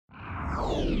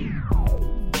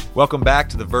Welcome back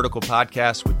to the Vertical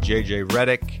Podcast with JJ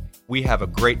Redick. We have a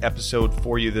great episode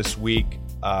for you this week.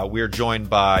 We are joined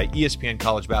by ESPN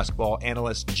college basketball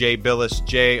analyst Jay Bilas.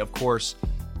 Jay, of course,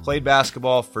 played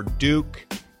basketball for Duke.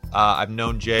 I've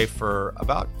known Jay for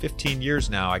about 15 years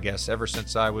now, I guess, ever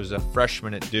since I was a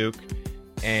freshman at Duke.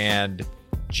 And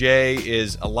Jay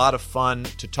is a lot of fun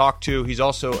to talk to. He's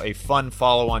also a fun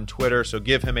follow on Twitter, so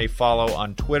give him a follow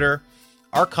on Twitter.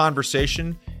 Our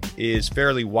conversation is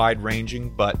fairly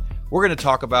wide-ranging, but we're going to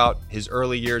talk about his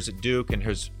early years at Duke and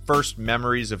his first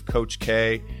memories of Coach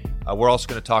K. We're also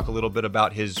going to talk a little bit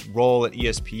about his role at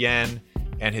ESPN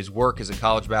and his work as a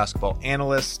college basketball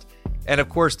analyst. And, of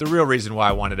course, the real reason why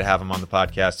I wanted to have him on the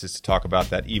podcast is to talk about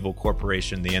that evil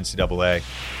corporation, the NCAA.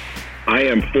 I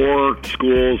am for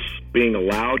schools being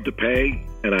allowed to pay,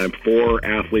 and I'm for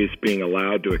athletes being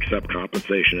allowed to accept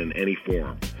compensation in any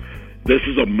form. This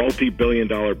is a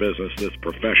multi-billion-dollar business that's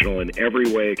professional in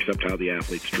every way except how the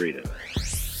athlete's treated.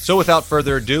 So without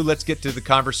further ado, let's get to the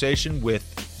conversation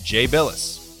with Jay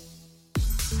Bilas.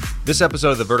 This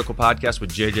episode of the Vertical Podcast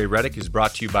with JJ Redick is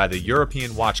brought to you by the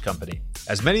European Watch Company.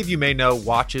 As many of you may know,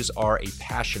 watches are a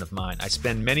passion of mine. I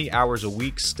spend many hours a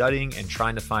week studying and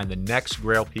trying to find the next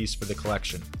grail piece for the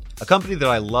collection. A company that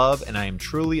I love and I am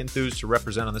truly enthused to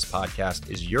represent on this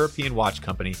podcast is European Watch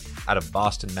Company out of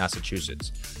Boston,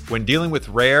 Massachusetts. When dealing with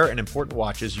rare and important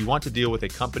watches, you want to deal with a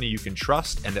company you can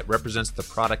trust and that represents the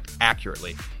product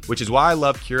accurately, which is why I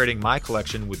love curating my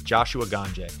collection with Joshua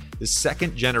Ganjay, the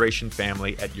second-generation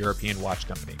family at European Watch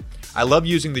Company. I love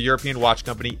using the European Watch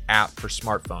Company app for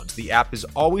smartphones. The app is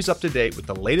always up to date with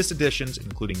the latest additions,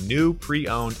 including new,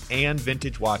 pre-owned, and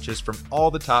vintage watches from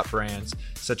all the top brands,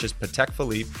 such as Patek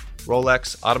Philippe,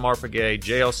 Rolex, Audemars Piguet,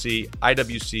 JLC,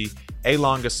 IWC, A.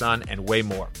 Lange Sun, and way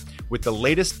more. With the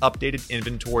latest updated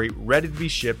inventory ready to be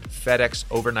shipped FedEx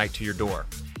overnight to your door.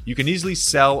 You can easily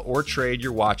sell or trade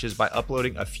your watches by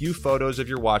uploading a few photos of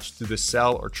your watch through the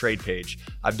sell or trade page.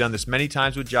 I've done this many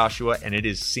times with Joshua, and it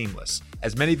is seamless.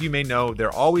 As many of you may know,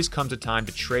 there always comes a time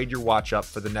to trade your watch up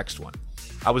for the next one.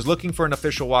 I was looking for an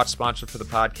official watch sponsor for the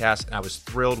podcast, and I was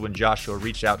thrilled when Joshua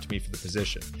reached out to me for the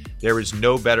position. There is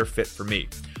no better fit for me.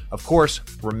 Of course,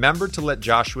 remember to let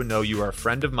Joshua know you are a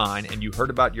friend of mine and you heard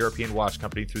about European Watch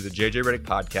Company through the JJ Redick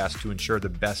podcast to ensure the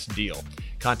best deal.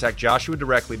 Contact Joshua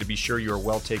directly to be sure you are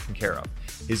well taken care of.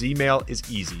 His email is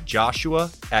easy,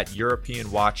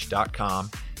 joshua@europeanwatch.com,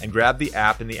 and grab the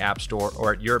app in the App Store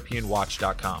or at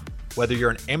europeanwatch.com. Whether you're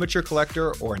an amateur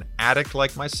collector or an addict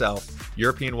like myself,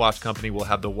 European Watch Company will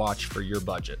have the watch for your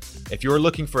budget. If you're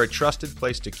looking for a trusted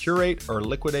place to curate or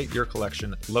liquidate your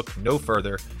collection, look no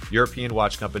further. European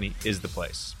Watch Company is the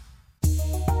place.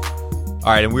 All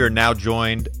right, and we are now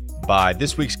joined by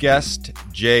this week's guest,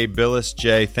 Jay Bilas.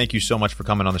 Jay, thank you so much for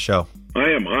coming on the show.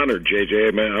 I am honored,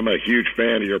 JJ. Man, I'm a huge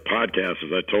fan of your podcast.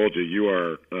 As I told you, you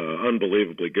are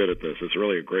unbelievably good at this. It's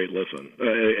really a great listen,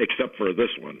 except for this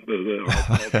one.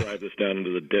 I'll drive this down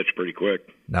into the ditch pretty quick.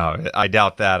 No, I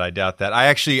doubt that. I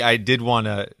did want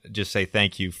to just say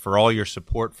thank you for all your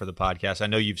support for the podcast. I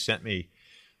know you've sent me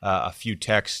a few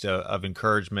texts of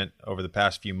encouragement over the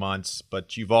past few months,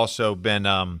 but you've also been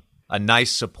a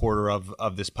nice supporter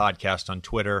of this podcast on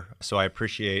Twitter. So I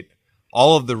appreciate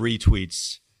all of the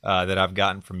retweets that I've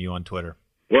gotten from you on Twitter.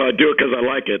 Well, I do it because I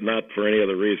like it, not for any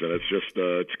other reason. It's just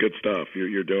it's good stuff.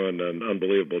 You're doing an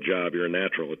unbelievable job. You're a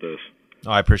natural at this.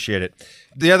 Oh, I appreciate it.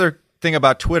 The other thing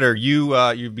about Twitter,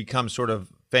 you've become sort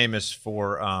of famous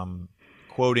for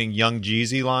quoting Young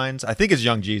Jeezy lines. I think it's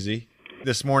Young Jeezy.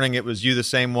 This morning it was you, the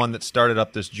same one that started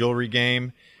up this jewelry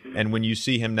game. And when you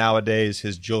see him nowadays,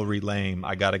 his jewelry lame,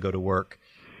 I got to go to work.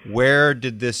 Where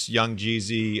did this Young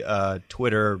Jeezy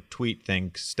Twitter tweet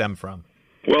thing stem from?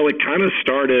 Well, it kind of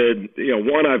started,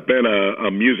 one, I've been a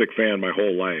music fan my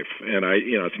whole life, and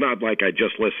it's not like I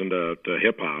just listen to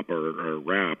hip hop or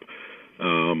rap.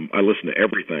 I listen to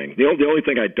everything. The only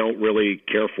thing I don't really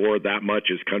care for that much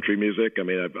is country music. I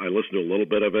mean, I listen to a little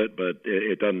bit of it, but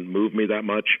it doesn't move me that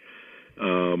much.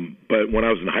 But when I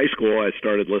was in high school, I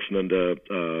started listening to,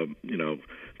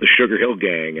 the Sugar Hill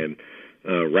Gang and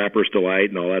Rapper's Delight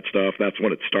and all that stuff. That's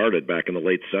when it started back in the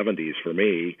late 70s for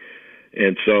me.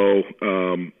 And so,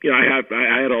 I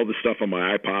had all this stuff on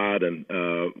my iPod, and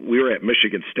we were at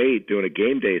Michigan State doing a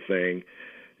game day thing,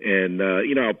 and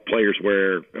how players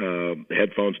wear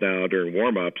headphones now during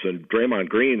warm-ups, and Draymond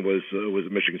Green was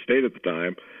at Michigan State at the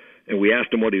time, and we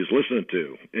asked him what he was listening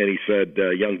to, and he said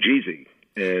Young Jeezy.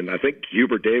 And I think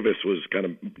Hubert Davis was kind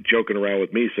of joking around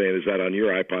with me saying, "Is that on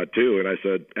your iPod too?" And I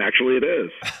said, "Actually, it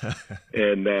is."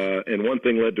 and one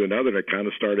thing led to another, and it kind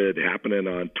of started happening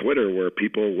on Twitter where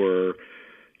people were,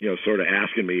 sort of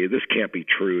asking me, this can't be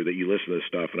true that you listen to this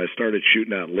stuff. And I started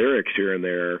shooting out lyrics here and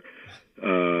there.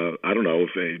 I don't know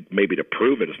if maybe to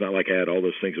prove it. It's not like I had all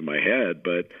those things in my head,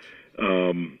 but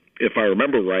if I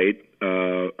remember right,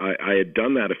 I had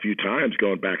done that a few times,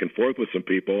 going back and forth with some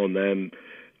people, and then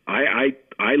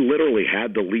I literally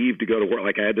had to leave to go to work.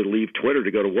 Like I had to leave Twitter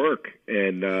to go to work,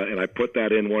 and I put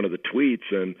that in one of the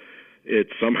tweets, and it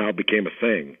somehow became a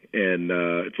thing. And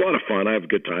it's a lot of fun. I have a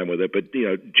good time with it. But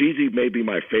Jeezy may be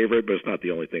my favorite, but it's not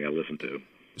the only thing I listen to.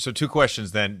 So 2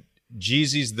 questions then.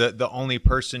 Jeezy's the only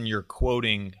person you're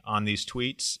quoting on these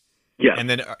tweets? Yeah. And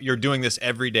then you're doing this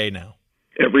every day now?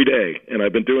 Every day. And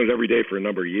I've been doing it every day for a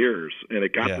number of years. And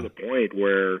it got to the point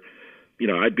where,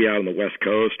 I'd be out on the West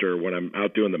Coast, or when I'm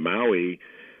out doing the Maui,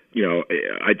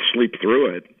 I'd sleep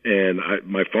through it, and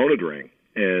my phone would ring.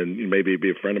 And maybe it'd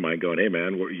be a friend of mine going, "Hey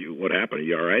man, what happened? Are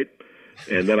you all right?"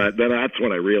 And then that's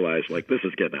when I realized, like, this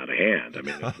is getting out of hand. I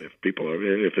mean,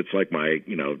 if it's like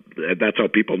that's how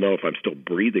people know if I'm still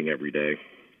breathing every day.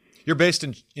 You're based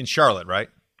in Charlotte, right?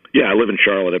 Yeah, I live in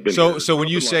Charlotte. I've been so when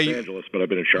you say Los Angeles, but I've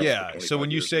been in Charlotte. Yeah. So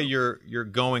when you say you're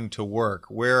going to work,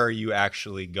 where are you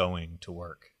actually going to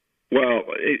work? Well,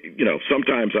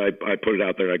 sometimes I put it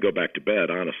out there and I go back to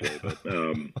bed, honestly. But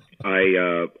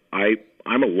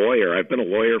I'm a lawyer. I've been a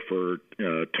lawyer for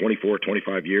 24,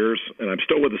 25 years, and I'm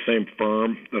still with the same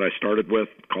firm that I started with,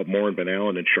 called Moore & Van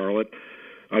Allen in Charlotte.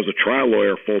 I was a trial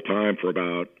lawyer full-time for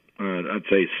about, I'd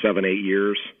say 7, 8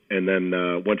 years, and then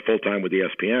went full-time with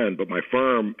ESPN. But my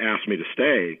firm asked me to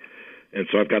stay, and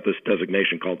so I've got this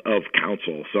designation called of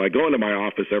counsel. So I go into my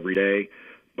office every day,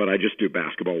 but I just do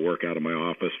basketball work out of my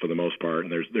office for the most part,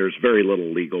 and there's very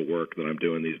little legal work that I'm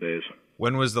doing these days.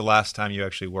 When was the last time you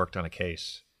actually worked on a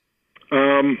case?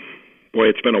 Boy,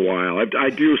 it's been a while. I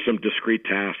do some discrete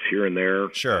tasks here and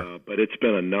there. Sure. But it's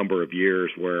been a number of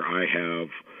years where I have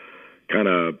kind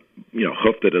of,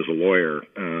 hoofed it as a lawyer.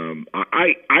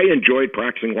 I enjoyed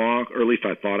practicing law, or at least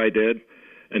I thought I did,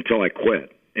 until I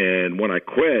quit. And when I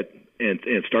quit and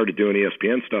started doing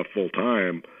ESPN stuff full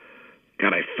time,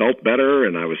 God, I felt better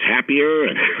and I was happier,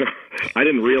 and I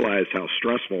didn't realize how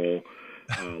stressful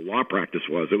law practice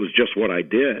was. It was just what I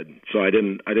did, so I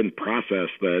didn't process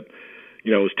that. It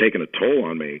was taking a toll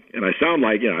on me, and I sound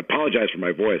like I apologize for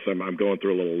my voice. I'm going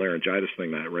through a little laryngitis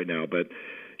thing right now, but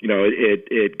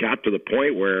it got to the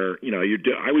point where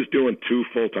I was doing 2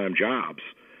 full-time jobs,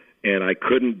 and I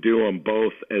couldn't do them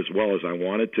both as well as I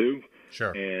wanted to.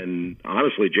 Sure. And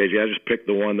honestly, JJ, I just picked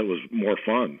the one that was more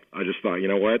fun. I just thought, you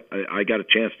know what, I got a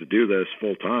chance to do this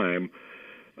full time.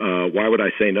 Why would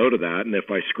I say no to that? And if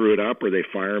I screw it up or they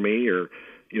fire me or,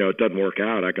 it doesn't work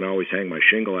out, I can always hang my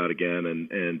shingle out again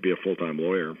and be a full-time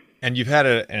lawyer. And you've had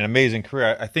an amazing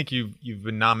career. I think you've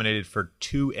been nominated for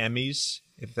 2 Emmys,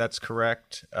 if that's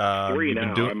correct. 3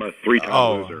 now. I'm a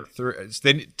 3-time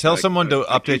loser. Tell someone to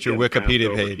update your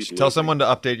Wikipedia page. Tell someone to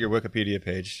update your Wikipedia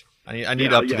page. I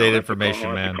need up-to-date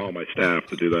information, man. I have to call my staff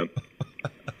to do that.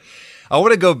 I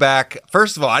want to go back.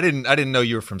 First of all, I didn't know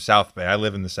you were from South Bay. I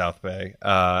live in the South Bay.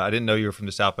 I didn't know you were from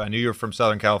the South Bay. I knew you were from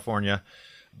Southern California.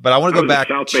 But I want to go back.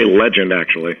 South Bay legend,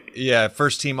 actually. Yeah,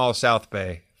 first team All South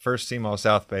Bay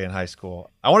in high school.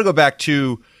 I want to go back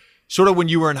to sort of when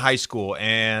you were in high school,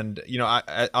 and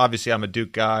obviously I'm a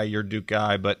Duke guy. You're a Duke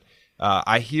guy, but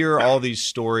I hear all these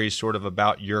stories sort of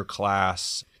about your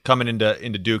class coming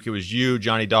into Duke. It was you,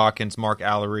 Johnny Dawkins, Mark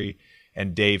Allery,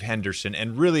 and Dave Henderson.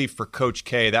 And really for Coach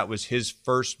K, that was his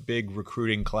first big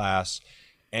recruiting class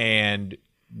and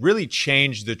really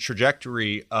changed the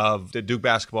trajectory of the Duke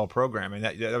basketball program. And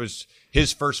that was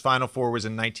his first Final Four was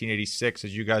in 1986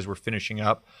 as you guys were finishing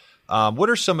up. What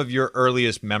are some of your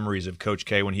earliest memories of Coach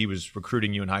K when he was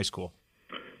recruiting you in high school?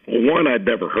 Well, one, I'd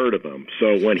never heard of him.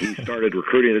 So when he started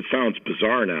recruiting, it sounds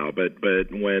bizarre now, but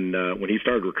when he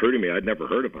started recruiting me, I'd never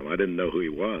heard of him. I didn't know who he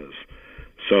was.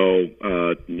 So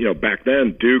back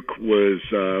then Duke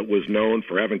was known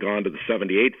for having gone to the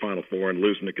 '78 Final Four and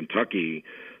losing to Kentucky.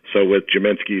 So with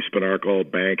Jaminski,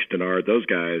 Spinarkle, Banks, Denard, those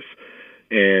guys,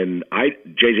 and I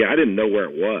didn't know where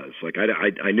it was. Like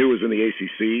I knew it was in the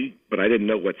ACC, but I didn't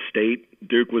know what state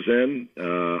Duke was in.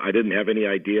 I didn't have any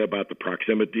idea about the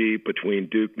proximity between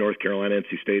Duke, North Carolina,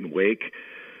 NC State, and Wake.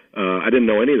 I didn't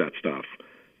know any of that stuff.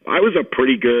 I was a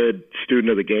pretty good student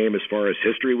of the game as far as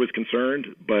history was concerned,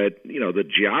 but the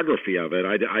geography of it,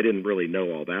 I didn't really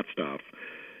know all that stuff.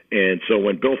 And so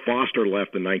when Bill Foster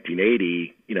left in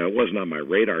 1980, it wasn't on my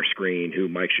radar screen who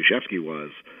Mike Krzyzewski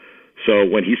was. So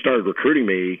when he started recruiting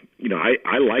me,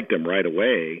 I liked him right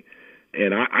away,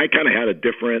 and I kind of had a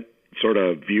different sort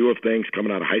of view of things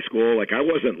coming out of high school. Like I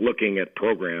wasn't looking at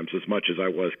programs as much as I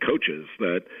was coaches.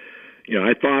 That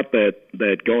I thought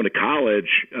that going to college,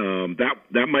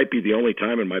 that might be the only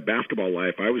time in my basketball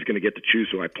life I was going to get to choose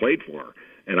who I played for,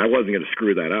 and I wasn't going to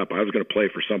screw that up. I was going to play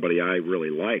for somebody I really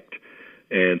liked.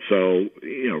 And so,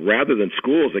 rather than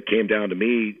schools, it came down to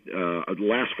me. The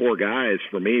last four guys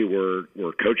for me were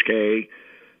Coach K,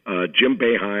 Jim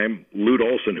Boeheim, Lute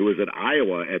Olson, who was at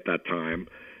Iowa at that time,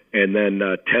 and then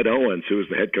Ted Owens, who was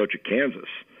the head coach at Kansas.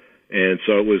 And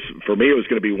so it was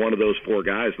going to be one of those four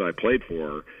guys that I played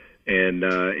for. And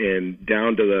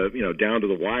down to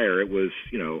the wire, it was,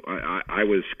 I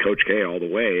was Coach K all the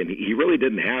way, and he really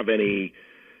didn't have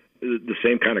the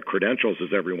same kind of credentials as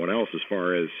everyone else as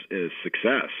far as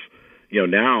success.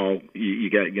 Now you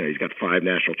got, he's got 5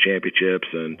 national championships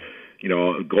and,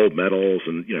 gold medals,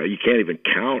 and, you can't even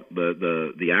count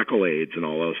the accolades and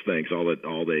all those things, all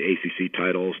the ACC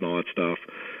titles and all that stuff.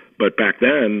 But back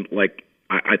then,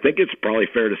 I think it's probably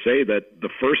fair to say that the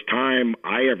first time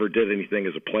I ever did anything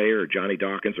as a player, or Johnny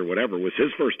Dawkins or whatever, was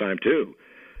his first time too.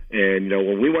 And,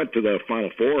 when we went to the Final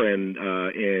Four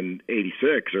in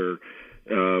 '86, or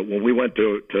when we went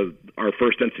to our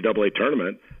first NCAA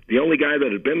tournament, the only guy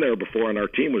that had been there before on our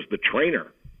team was the trainer.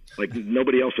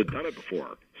 Nobody else had done it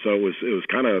before. So it was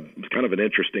kind of an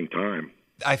interesting time.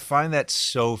 I find that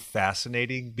so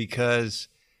fascinating because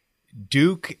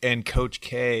Duke and Coach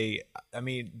K,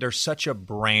 they're such a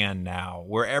brand now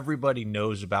where everybody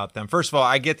knows about them. First of all,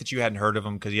 I get that you hadn't heard of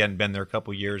them because you hadn't been there a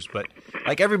couple years, but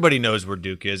everybody knows where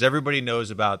Duke is. Everybody knows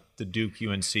about the Duke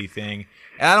UNC thing.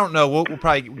 And I don't know, we'll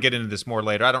probably get into this more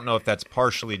later. I don't know if that's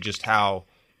partially just how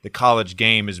the college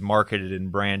game is marketed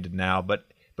and branded now, but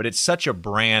it's such a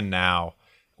brand now.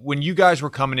 When you guys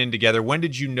were coming in together, when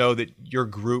did you know that your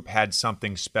group had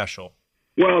something special?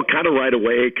 Well, kind of right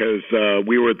away, because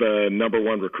we were the number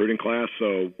one recruiting class,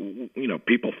 so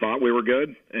people thought we were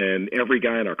good, and every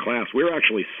guy in our class, we were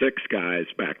actually 6 guys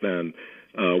back then.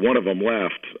 One of them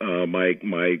left.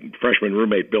 My freshman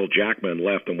roommate Bill Jackman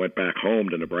left and went back home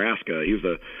to Nebraska.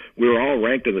 We were all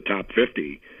ranked in the top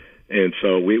 50, and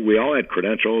so we all had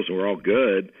credentials and we're all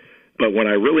good. But when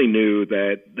I really knew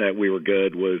that we were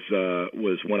good was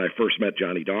when I first met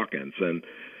Johnny Dawkins. And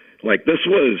this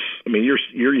was,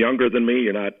 you're younger than me.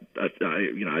 You're not,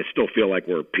 I still feel like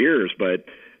we're peers, but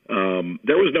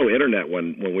there was no internet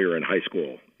when we were in high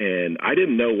school, and I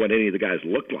didn't know what any of the guys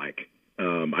looked like.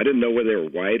 I didn't know whether they were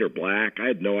white or black. I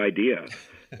had no idea.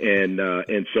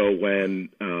 And so when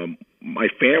my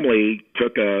family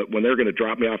when they were going to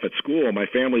drop me off at school, my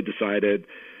family decided,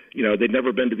 they'd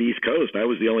never been to the East Coast. I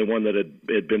was the only one that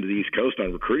had been to the East Coast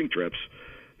on recruiting trips.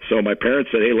 So my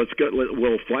parents said, hey, let's go.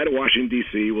 We'll fly to Washington,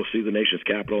 D.C., we'll see the nation's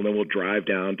capital, and then we'll drive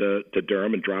down to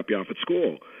Durham and drop you off at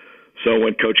school. So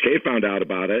when Coach K found out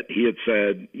about it, he had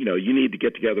said, you need to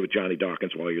get together with Johnny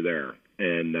Dawkins while you're there.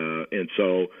 And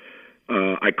so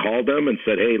I called him and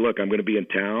said, hey, look, I'm going to be in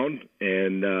town.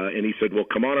 And he said, well,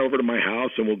 come on over to my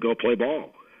house and we'll go play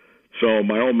ball. So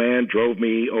my old man drove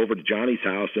me over to Johnny's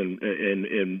house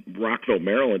in Rockville,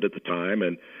 Maryland at the time,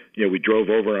 and we drove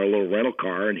over in our little rental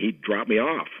car, and he dropped me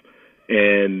off.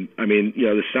 And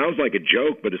this sounds like a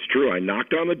joke, but it's true. I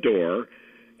knocked on the door,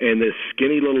 and this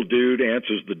skinny little dude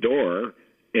answers the door,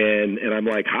 and I'm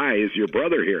like, "Hi, is your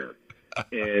brother here?"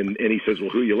 And he says, "Well,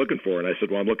 who are you looking for?" And I said,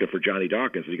 "Well, I'm looking for Johnny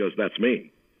Dawkins." And he goes, "That's me."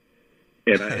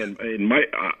 And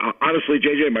honestly,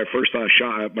 JJ, my first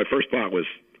thought was,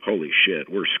 holy shit,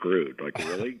 we're screwed.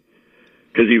 Really?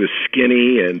 Because he was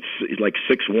skinny and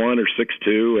 6'1" or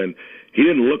 6'2", and he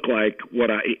didn't look like what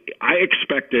I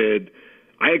expected.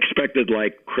 I expected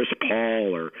like Chris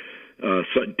Paul or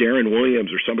Darren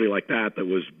Williams or somebody like that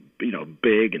was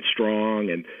big and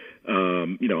strong and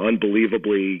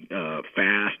unbelievably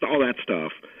fast, all that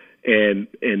stuff. And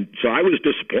so I was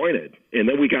disappointed. And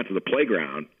then we got to the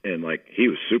playground, and he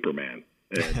was Superman.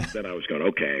 And then I was going,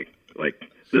 okay,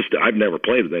 this, I've never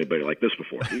played with anybody like this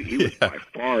before. He was by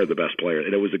far the best player,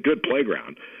 and it was a good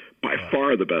playground, by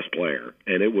far the best player.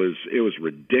 And it was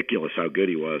ridiculous how good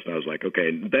he was. And I was like, okay.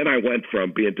 And then I went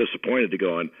from being disappointed to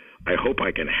going, I hope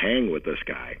I can hang with this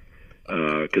guy,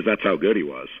 because that's how good he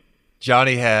was.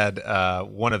 Johnny had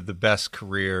one of the best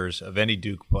careers of any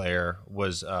Duke player.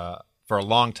 Was for a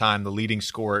long time the leading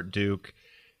scorer at Duke.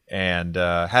 And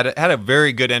had a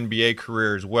very good NBA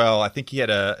career as well. I think he had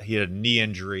a knee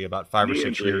injury about 5 or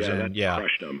 6 years, and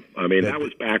crushed him. That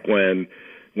was back when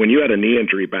you had a knee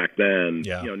injury back then.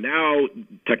 Yeah. Now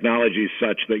technology is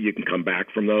such that you can come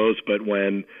back from those. But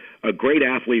when a great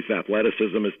athlete's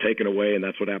athleticism is taken away, and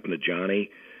that's what happened to Johnny,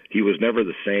 he was never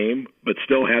the same, but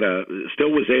still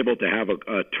was able to have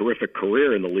a terrific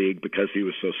career in the league because he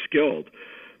was so skilled.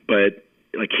 But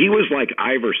he was like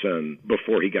Iverson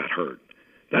before he got hurt.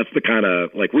 That's the kind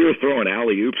of, like, we were throwing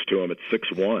alley-oops to him at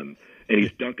 6'1", and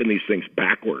he's dunking these things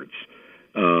backwards.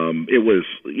 It was,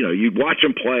 you'd watch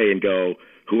him play and go,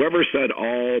 whoever said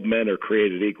all men are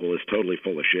created equal is totally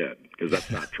full of shit, because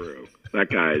that's not true.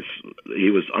 He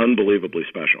was unbelievably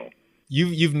special.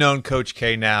 You've known Coach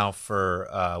K now for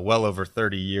well over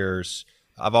 30 years.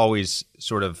 I've always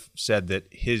sort of said that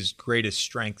his greatest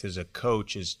strength as a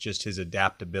coach is just his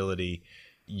adaptability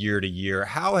year to year.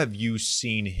 How have you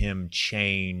seen him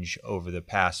change over the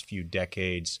past few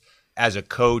decades as a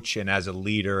coach and as a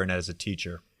leader and as a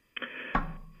teacher?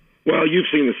 Well, you've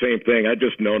seen the same thing. I've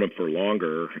just known him for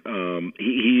longer.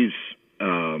 He's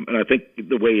and I think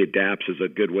the way he adapts is a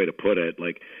good way to put it.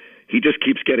 Like, he just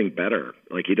keeps getting better.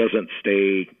 Like, he doesn't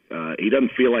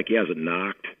feel like he has it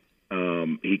knocked.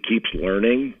 He keeps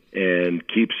learning and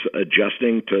keeps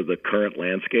adjusting to the current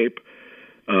landscape.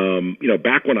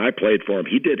 Back when I played for him,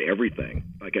 he did everything.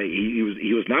 Like, he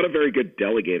was not a very good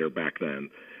delegator back then.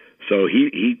 So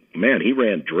he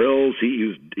ran drills. He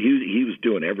was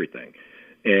doing everything.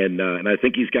 And I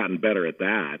think he's gotten better at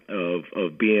that,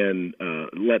 of being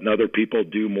letting other people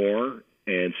do more,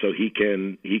 and so he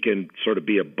can sort of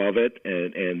be above it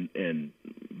and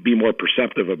be more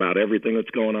perceptive about everything that's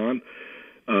going on.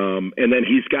 And then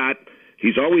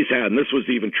he's always had, and this was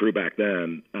even true back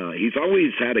then, he's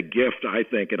always had a gift, I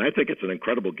think, and I think it's an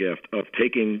incredible gift, of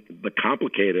taking the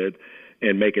complicated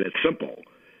and making it simple.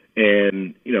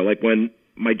 And like, when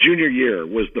my junior year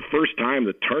was the first time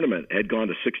the tournament had gone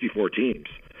to 64 teams.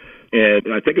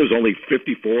 And I think it was only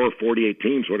 54 or 48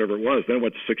 teams, whatever it was. Then it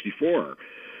went to 64.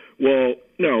 Well,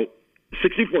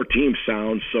 64 teams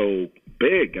sounds so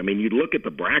big. I mean, you look at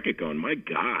the bracket going, my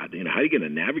God, how are you going to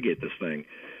navigate this thing?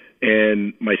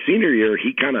 And my senior year,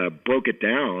 he kind of broke it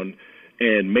down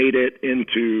and made it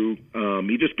into,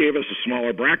 he just gave us a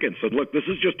smaller bracket and said, look, this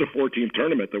is just a 4-team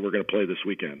tournament that we're going to play this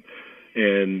weekend.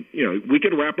 And, we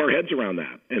could wrap our heads around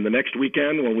that. And the next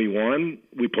weekend when we won,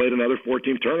 we played another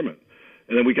 4-team tournament.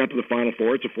 And then we got to the Final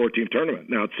Four. It's a 4-team tournament.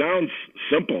 Now, it sounds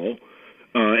simple,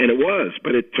 and it was,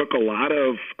 but it took a lot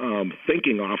of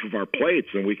thinking off of our plates,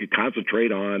 and we could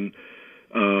concentrate on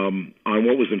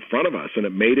what was in front of us. And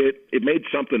it made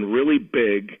something really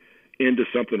big into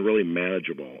something really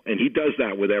manageable. And he does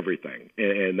that with everything.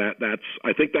 And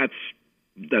I think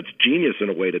that's genius in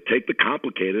a way, to take the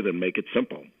complicated and make it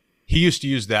simple. He used to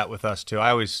use that with us too.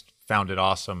 I always found it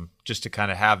awesome just to kind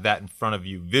of have that in front of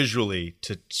you visually,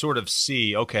 to sort of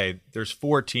see, okay, there's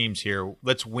 4 teams here.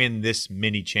 Let's win this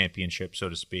mini championship, so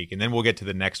to speak, and then we'll get to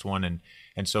the next one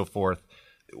and so forth.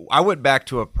 I went back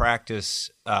to a practice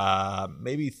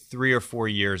maybe 3 or 4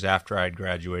 years after I'd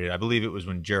graduated. I believe it was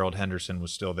when Gerald Henderson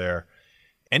was still there.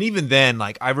 And even then,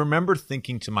 like, I remember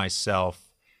thinking to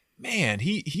myself, man,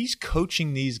 he's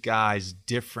coaching these guys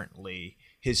differently.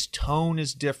 His tone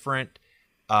is different.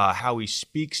 How he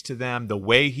speaks to them, the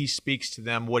way he speaks to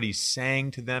them, what he's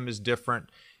saying to them is different.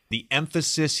 The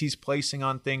emphasis he's placing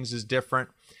on things is different.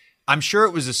 I'm sure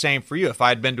it was the same for you. If I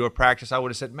had been to a practice, I would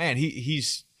have said, man,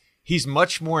 he's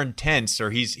much more intense,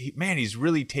 or he's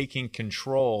really taking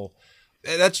control.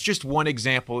 That's just one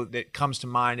example that comes to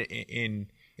mind in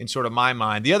sort of my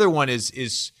mind. The other one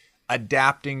is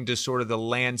adapting to sort of the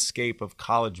landscape of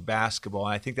college basketball.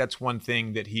 And I think that's one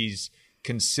thing that he's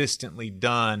consistently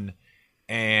done.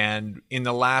 And in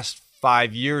the last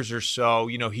 5 years or so,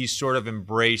 he's sort of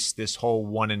embraced this whole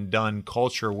one and done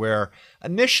culture, where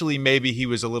initially maybe he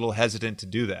was a little hesitant to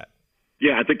do that.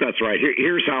 Yeah, I think that's right.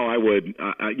 Here's how I would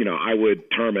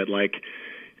term it. Like,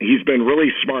 he's been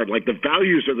really smart. Like, the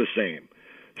values are the same.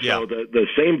 Yeah. So the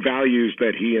same values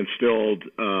that he instilled,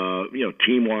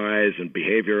 team-wise and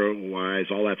behavior-wise,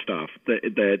 all that stuff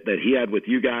that he had with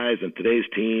you guys and today's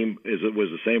team was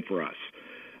the same for us.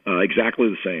 Exactly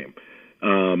the same.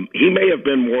 He may have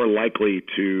been more likely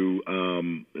to,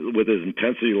 with his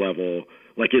intensity level,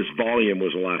 like, his volume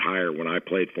was a lot higher when I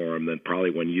played for him than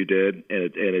probably when you did,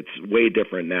 and it's way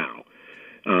different now.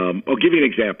 I'll give you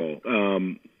an example.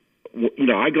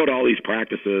 I go to all these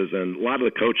practices, and a lot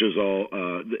of the coaches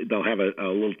they'll have a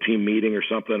little team meeting or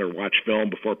something, or watch film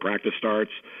before practice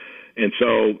starts. And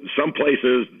so some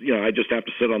places, I just have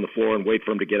to sit on the floor and wait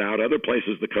for him to get out. Other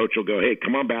places, the coach will go, hey,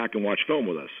 come on back and watch film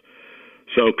with us.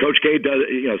 So Coach K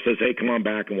says, hey, come on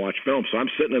back and watch film. So I'm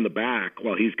sitting in the back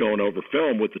while he's going over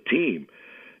film with the team.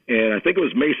 And I think it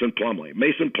was Mason Plumlee.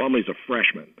 Mason Plumlee's a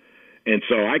freshman. And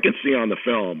so I can see on the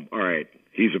film, all right,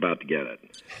 he's about to get it.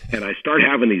 And I start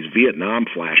having these Vietnam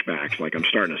flashbacks, like I'm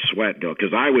starting to sweat,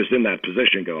 because I was in that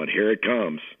position going, here it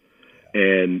comes.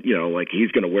 And, like,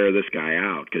 he's going to wear this guy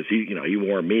out, because he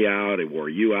wore me out, he wore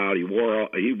you out, he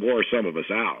wore some of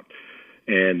us out.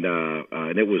 And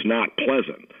it was not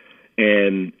pleasant.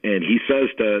 And he says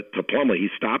to Plumlee, he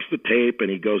stops the tape and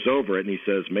he goes over it and he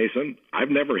says, Mason, I've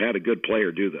never had a good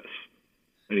player do this.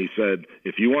 And he said,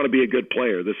 if you want to be a good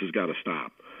player, this has got to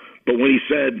stop. But when he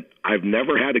said, I've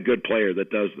never had a good player that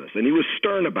does this, and he was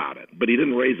stern about it, but he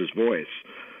didn't raise his voice.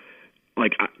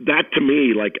 Like that to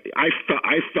me, like I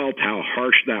felt how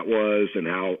harsh that was and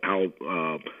how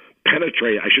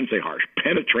penetrating, I shouldn't say harsh,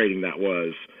 penetrating that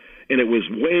was. And it was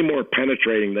way more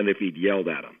penetrating than if he'd yelled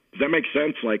at him. Does that make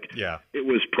sense? Like, yeah. It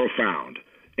was profound.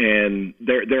 And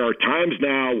there are times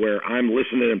now where I'm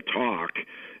listening to him talk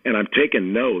and I'm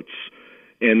taking notes,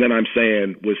 and then I'm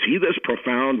saying, was he this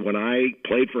profound when I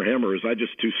played for him, or is I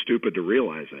just too stupid to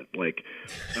realize it? Like,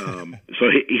 so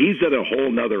he's at a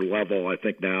whole nother level, I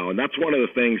think, now. And that's one of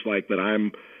the things like that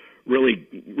I'm really,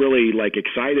 really like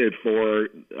excited for.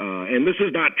 And this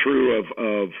is not true of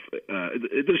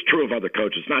this is true of other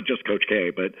coaches, not just Coach K,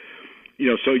 but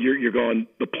so you're going,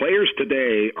 the players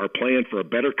today are playing for a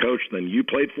better coach than you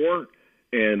played for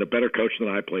and a better coach than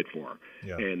I played for.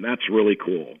 Yeah. And that's really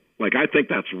cool. Like, I think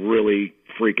that's really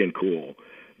freaking cool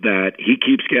that he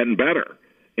keeps getting better.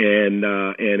 And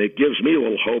it gives me a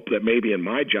little hope that maybe in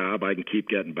my job I can keep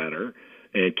getting better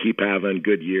and keep having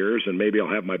good years, and maybe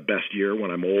I'll have my best year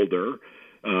when I'm older.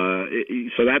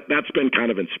 So that's been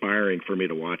kind of inspiring for me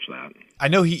to watch that. I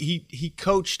know he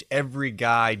coached every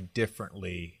guy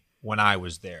differently when I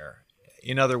was there.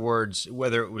 In other words,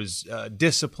 whether it was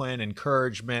discipline,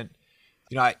 encouragement,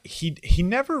 he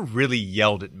never really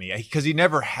yelled at me, because he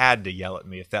never had to yell at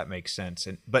me, if that makes sense.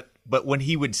 But when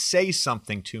he would say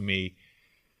something to me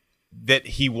that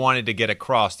he wanted to get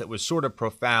across that was sort of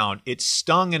profound, it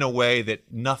stung in a way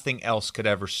that nothing else could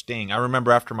ever sting. I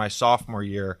remember after my sophomore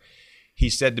year, he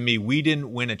said to me, we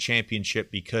didn't win a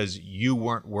championship because you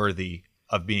weren't worthy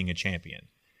of being a champion.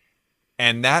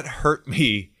 And that hurt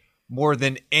me more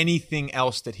than anything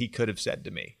else that he could have said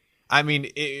to me. I mean,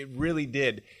 it really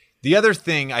did. The other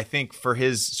thing I think for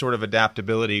his sort of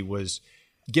adaptability was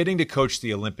getting to coach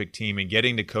the Olympic team and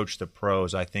getting to coach the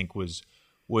pros, I think was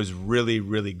really,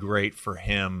 really great for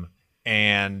him.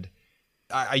 And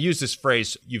I use this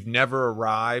phrase, you've never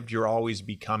arrived, you're always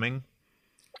becoming.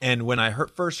 And when I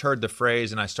first heard the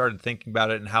phrase and I started thinking about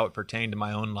it and how it pertained to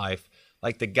my own life,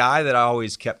 like the guy that I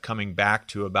always kept coming back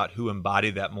to about who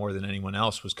embodied that more than anyone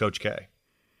else was Coach K.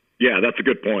 Yeah, that's a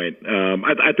good point.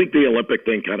 I think the Olympic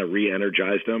thing kind of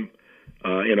re-energized him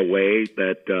in a way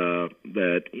that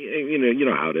you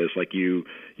know how it is. Like you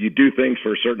do things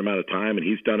for a certain amount of time, and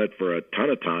he's done it for a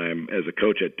ton of time as a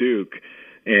coach at Duke,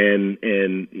 and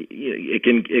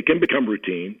it can become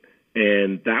routine.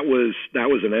 And that was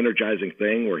an energizing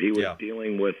thing where he was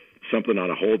dealing with something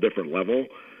on a whole different level.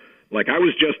 Like I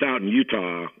was just out in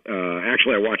Utah.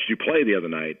 Actually, I watched you play the other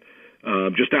night.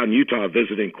 Just out in Utah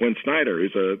visiting Quinn Snyder,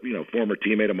 who's a former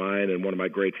teammate of mine and one of my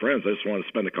great friends. I just wanted to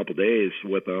spend a couple days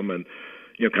with him and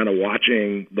kind of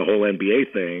watching the whole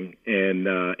NBA thing and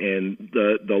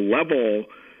the level.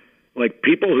 Like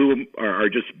people who are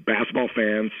just basketball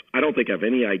fans, I don't think have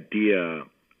any idea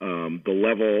the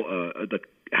level,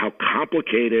 how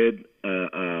complicated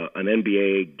an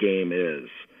NBA game is.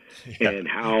 Yeah. And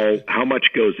how much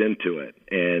goes into it,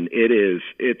 and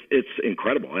it's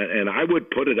incredible. And I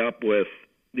would put it up with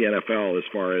the NFL as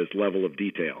far as level of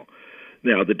detail.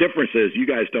 Now the difference is you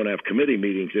guys don't have committee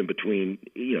meetings in between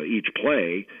each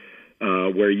play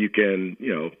where you can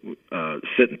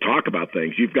sit and talk about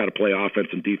things. You've got to play offense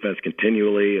and defense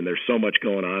continually, and there's so much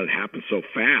going on. It happens so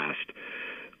fast.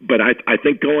 But I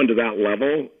think going to that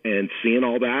level and seeing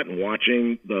all that and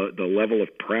watching the level of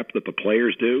prep that the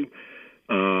players do.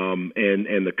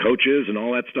 And the coaches and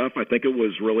all that stuff, I think it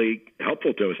was really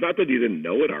helpful to him. It's not that he didn't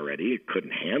know it already, he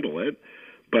couldn't handle it,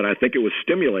 but I think it was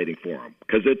stimulating for him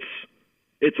because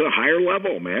it's a higher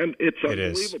level, man. It's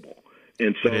unbelievable.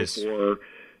 And so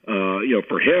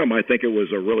for him, I think it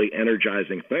was a really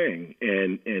energizing thing.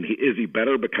 And is he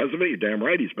better because of it? You're damn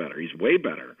right he's better. He's way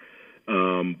better.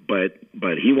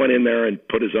 But he went in there and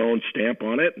put his own stamp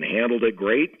on it and handled it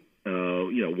great.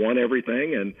 Won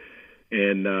everything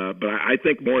but I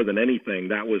think more than anything,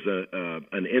 that was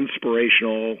an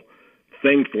inspirational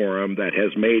thing for him that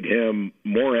has made him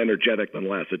more energetic than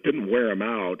less. It didn't wear him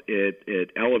out.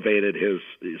 It elevated his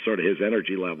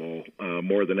energy level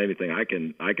more than anything I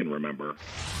can remember.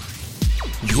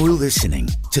 You're listening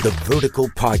to the Vertical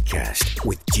Podcast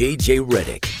with JJ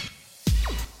Redick.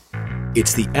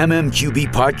 It's the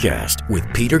MMQB Podcast with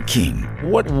Peter King.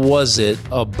 What was it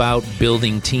about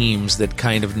building teams that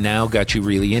kind of now got you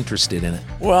really interested in it?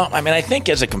 Well, I think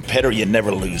as a competitor, you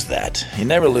never lose that. You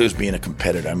never lose being a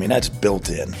competitor. That's built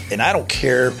in. And I don't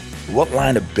care what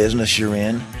line of business you're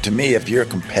in. To me, if you're a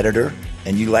competitor,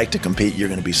 and you like to compete, you're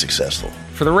going to be successful.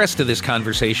 For the rest of this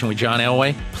conversation with John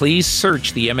Elway, please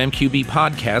search the MMQB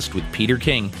podcast with Peter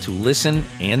King to listen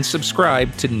and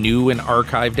subscribe to new and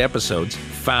archived episodes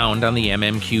found on the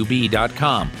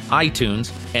mmqb.com,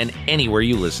 iTunes, and anywhere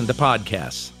you listen to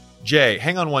podcasts. Jay,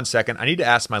 hang on 1 second. I need to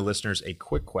ask my listeners a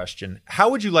quick question. How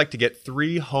would you like to get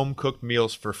 3 home-cooked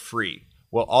meals for free?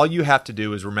 Well, all you have to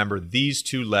do is remember these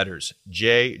 2 letters,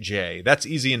 JJ. That's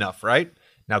easy enough, right?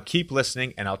 Now keep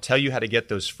listening, and I'll tell you how to get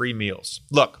those free meals.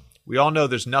 Look, we all know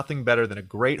there's nothing better than a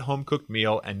great home-cooked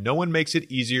meal, and no one makes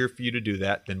it easier for you to do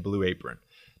that than Blue Apron.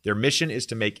 Their mission is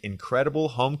to make incredible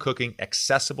home cooking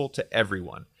accessible to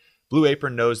everyone. Blue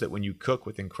Apron knows that when you cook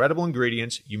with incredible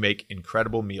ingredients, you make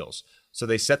incredible meals. So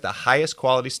they set the highest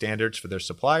quality standards for their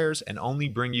suppliers and only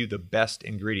bring you the best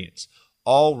ingredients,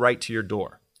 all right to your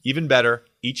door. Even better,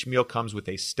 each meal comes with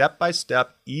a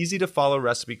step-by-step, easy-to-follow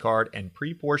recipe card and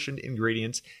pre-portioned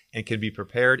ingredients and can be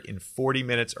prepared in 40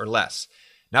 minutes or less.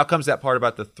 Now comes that part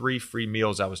about the 3 free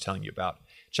meals I was telling you about.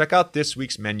 Check out this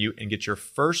week's menu and get your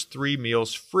first 3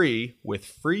 meals free with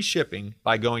free shipping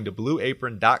by going to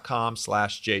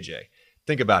blueapron.com/JJ.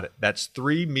 Think about it. That's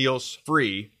 3 meals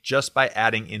free just by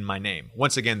adding in my name.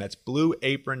 Once again, that's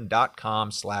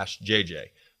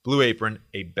blueapron.com/JJ. Blue Apron,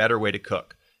 a better way to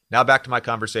cook. Now back to my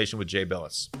conversation with Jay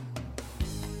Bilas.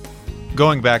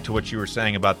 Going back to what you were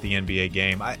saying about the NBA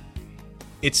game,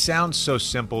 it sounds so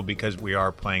simple because we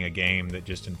are playing a game that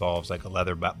just involves like a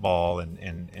leather ball and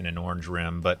an orange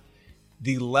rim, but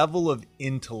the level of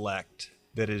intellect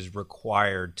that is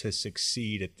required to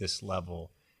succeed at this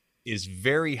level is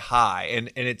very high. And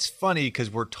it's funny because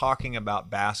we're talking about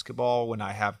basketball when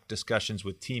I have discussions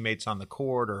with teammates on the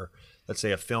court, or let's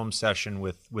say a film session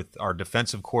with our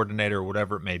defensive coordinator or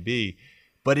whatever it may be.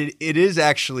 But it is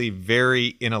actually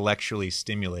very intellectually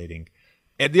stimulating.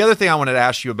 And the other thing I wanted to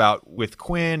ask you about with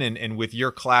Quinn and with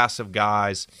your class of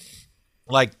guys,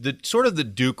 like the sort of the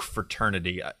Duke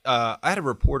fraternity. I had a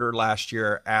reporter last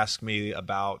year ask me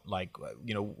about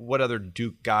what other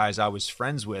Duke guys I was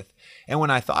friends with. And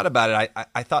when I thought about it,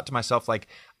 I thought to myself, like,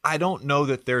 I don't know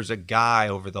that there's a guy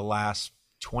over the last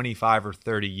 25 or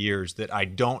 30 years that I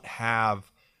don't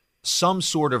have some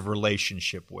sort of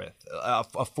relationship with,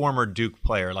 a former Duke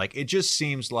player. Like, it just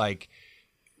seems like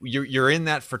you're in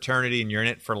that fraternity and you're in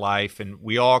it for life, and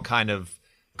we all kind of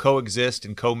coexist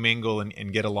and commingle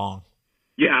and get along.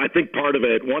 Yeah, I think one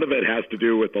of it has to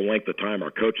do with the length of time our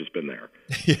coach has been there.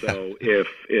 Yeah. So if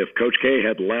Coach K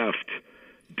had left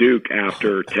Duke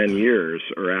after 10 years,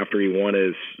 or after he won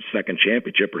his second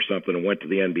championship or something and went to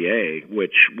the NBA,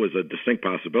 which was a distinct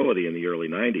possibility in the early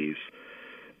 90s,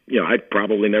 I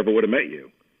probably never would have met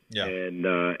you. Yeah. And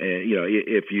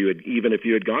if you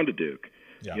had gone to Duke,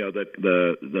 yeah.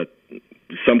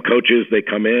 Some coaches, they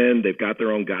come in, they've got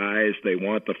their own guys, they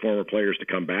want the former players to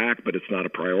come back, but it's not a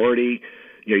priority.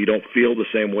 You don't feel the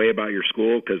same way about your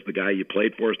school because the guy you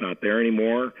played for is not there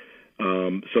anymore.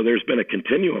 So there's been a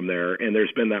continuum there, and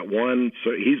there's been that one.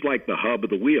 So he's like the hub of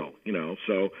the wheel,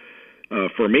 So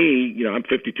for me, I'm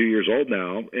 52 years old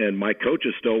now, and my coach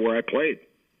is still where I played.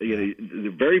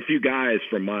 Very few guys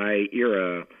from my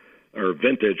era or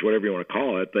vintage, whatever you want to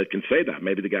call it, that can say that.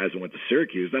 Maybe the guys that went to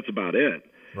Syracuse, that's about it.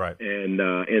 Right. And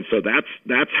so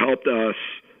that's helped us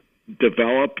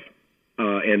develop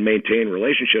and maintain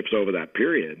relationships over that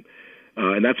period.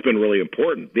 And that's been really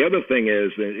important. The other thing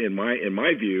is, in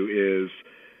my view, is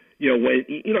when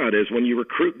how it is when you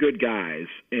recruit good guys,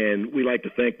 and we like to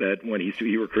think that when he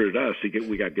recruited us,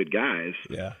 we got good guys.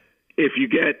 Yeah. If you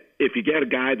get a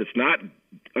guy that's not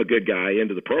a good guy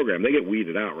into the program, they get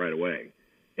weeded out right away.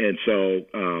 And so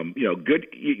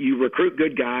you recruit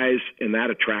good guys, and that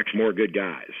attracts more good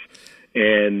guys.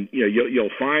 And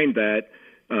you'll find that.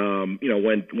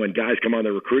 When guys come on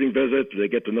their recruiting visits, they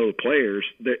get to know the players.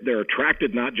 They're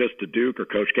attracted not just to Duke or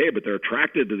Coach K, but they're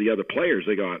attracted to the other players.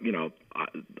 They go, I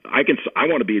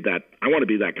want to be that. I want to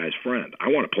be that guy's friend. I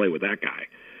want to play with that guy.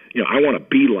 I want to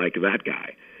be like that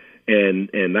guy. And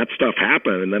that stuff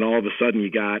happened. And then all of a sudden, you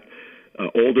got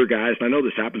older guys. And I know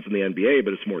this happens in the NBA,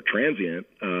 but it's more transient.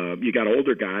 You got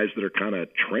older guys that are kind of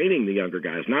training the younger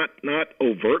guys, not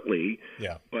overtly.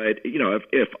 Yeah. But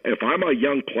if I'm a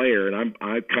young player and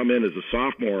I come in as a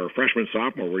sophomore or freshman,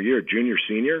 sophomore, where you're a junior,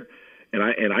 senior,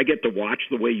 and I get to watch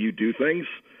the way you do things,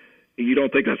 you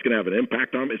don't think that's going to have an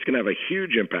impact on me? It's going to have a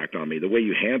huge impact on me. The way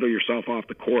you handle yourself off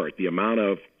the court, the amount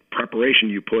of preparation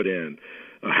you put in,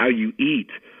 how you eat,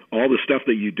 all the stuff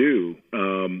that you do,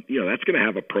 that's going to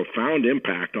have a profound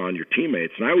impact on your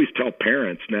teammates. And I always tell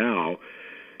parents now,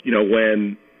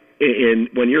 when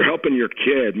you're helping your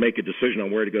kid make a decision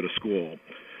on where to go to school,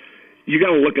 you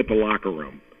got to look at the locker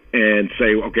room and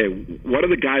say, okay, what are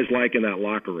the guys like in that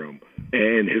locker room?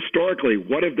 And historically,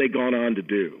 what have they gone on to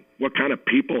do? What kind of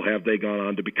people have they gone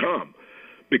on to become?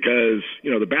 Because,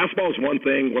 the basketball is one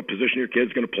thing, what position your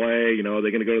kid's going to play, are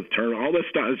they going to go to the tournament, all this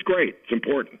stuff is great. It's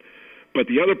important. But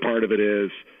the other part of it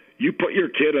is you put your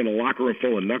kid in a locker room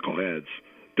full of knuckleheads.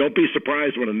 Don't be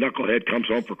surprised when a knucklehead comes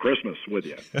home for Christmas with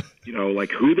you.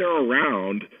 Like who they're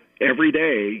around every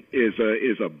day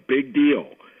is a big deal.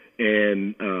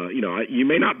 And, you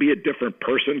may not be a different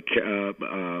person,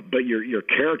 but your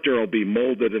character will be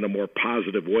molded in a more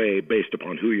positive way based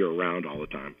upon who you're around all the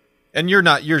time. And you're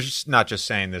not just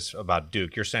saying this about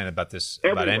Duke. You're saying about this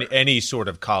everywhere. About any sort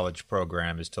of college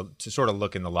program is to sort of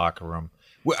look in the locker room.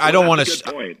 I don't want to. Good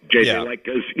point, JJ. Yeah.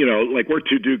 Because like we're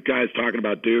two Duke guys talking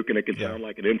about Duke, and it can sound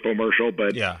like an infomercial,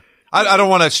 but yeah, I don't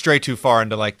want to stray too far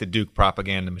into like the Duke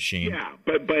propaganda machine. Yeah,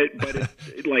 but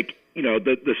it's like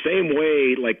the same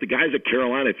way like the guys at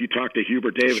Carolina. If you talk to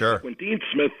Hubert Davis, sure. When Dean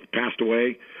Smith passed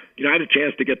away, I had a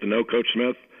chance to get to know Coach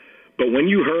Smith. But when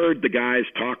you heard the guys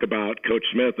talk about Coach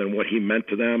Smith and what he meant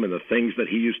to them and the things that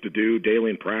he used to do daily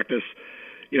in practice,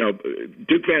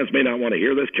 Duke fans may not want to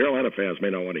hear this. Carolina fans may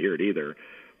not want to hear it either.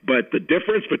 But the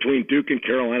difference between Duke and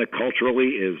Carolina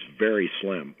culturally is very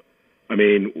slim. I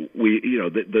mean,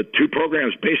 the two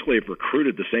programs basically have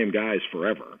recruited the same guys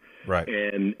forever. Right.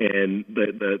 And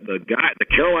the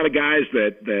Carolina guys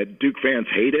that Duke fans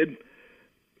hated,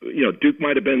 Duke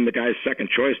might have been the guy's second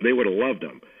choice. They would have loved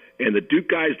him. And the Duke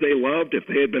guys they loved, if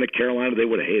they had been at Carolina, they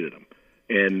would have hated him.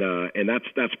 And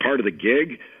that's part of the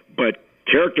gig. But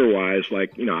character-wise,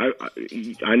 like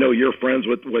I know you're friends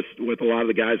with a lot of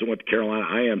the guys that went to Carolina.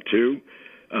 I am too.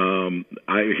 My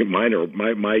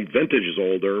vintage is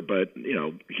older, but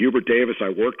Hubert Davis I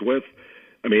worked with.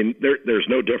 I mean, there's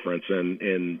no difference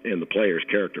in the players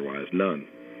character-wise, none.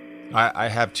 I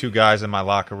have two guys in my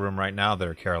locker room right now that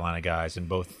are Carolina guys, and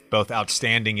both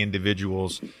outstanding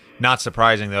individuals. Not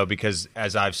surprising, though, because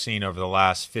as I've seen over the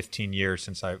last 15 years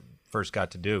since I first got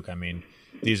to Duke, I mean,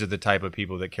 these are the type of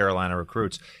people that Carolina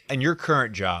recruits. And your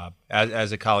current job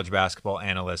as a college basketball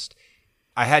analyst,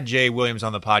 I had Jay Williams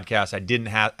on the podcast. I didn't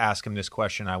ask him this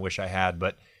question. I wish I had.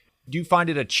 But do you find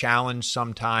it a challenge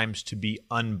sometimes to be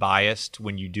unbiased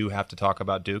when you do have to talk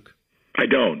about Duke? I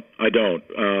don't.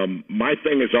 My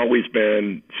thing has always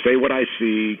been say what I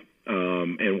see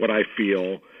and what I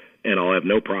feel, and I'll have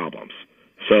no problems.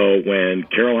 So when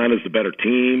Carolina's the better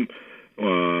team,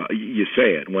 you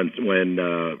say it. When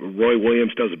Roy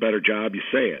Williams does a better job, you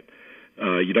say it.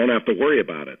 You don't have to worry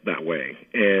about it that way.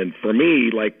 And for me,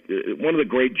 like one of the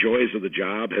great joys of the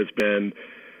job has been,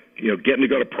 getting to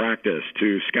go to practice,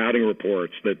 to scouting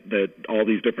reports that all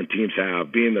these different teams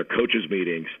have, being their coaches'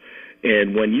 meetings.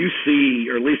 And when you see,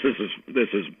 or at least this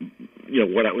is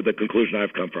what the conclusion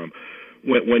I've come from.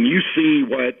 When you see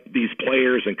what these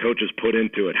players and coaches put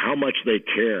into it, how much they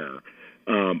care,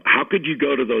 how could you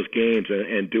go to those games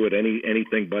and do it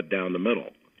anything but down the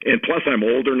middle? And plus, I'm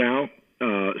older now,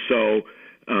 so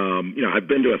I've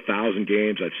been to 1,000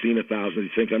 games. I've seen 1,000 of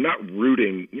these things. I'm not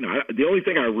rooting. The only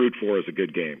thing I root for is a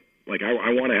good game. Like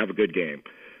I want to have a good game.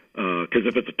 Because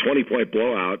if it's a 20-point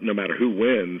blowout, no matter who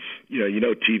wins,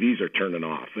 TVs are turning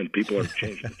off and people are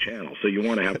changing the channel. So you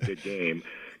want to have a good game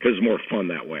because it's more fun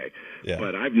that way. Yeah.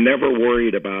 But I've never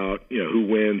worried about who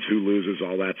wins, who loses,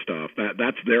 all that stuff.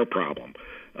 That's their problem.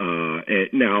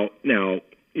 And now,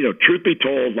 truth be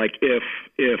told, like if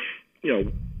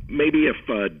maybe if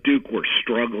Duke were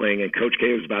struggling and Coach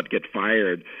K was about to get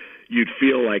fired, you'd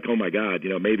feel like, oh my God,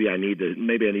 maybe I need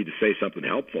to say something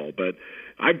helpful. But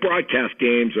I broadcast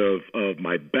games of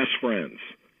my best friends,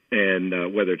 and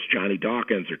whether it's Johnny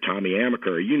Dawkins or Tommy Amaker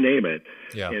or you name it.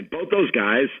 Yeah. And both those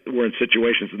guys were in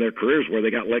situations in their careers where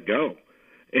they got let go.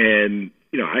 And,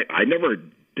 I never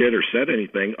did or said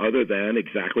anything other than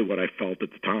exactly what I felt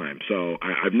at the time. So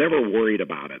I've never worried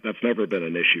about it. That's never been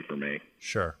an issue for me.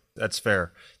 Sure. That's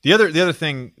fair. The other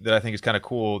thing that I think is kind of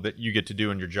cool that you get to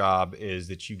do in your job is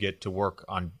that you get to work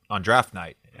on draft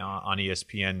night on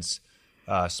ESPN's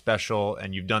special,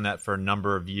 and you've done that for a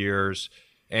number of years.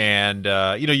 And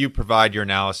you provide your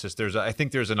analysis. I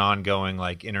think there's an ongoing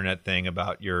like internet thing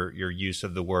about your use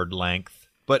of the word length.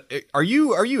 But are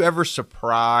you ever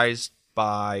surprised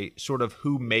by sort of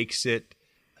who makes it,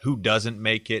 who doesn't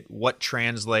make it, what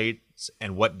translates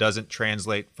and what doesn't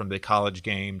translate from the college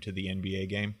game to the NBA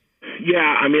game?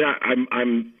 Yeah, I mean,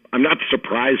 I'm not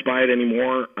surprised by it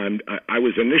anymore. I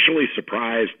was initially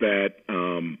surprised that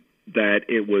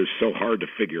it was so hard to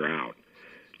figure out.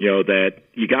 That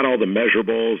you got all the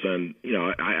measurables, and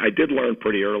I did learn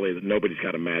pretty early that nobody's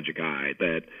got a magic eye.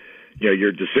 That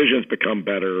your decisions become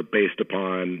better based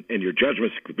upon, and your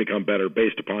judgments become better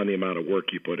based upon the amount of work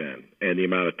you put in and the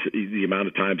amount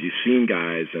of times you've seen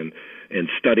guys and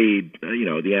studied,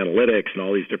 the analytics and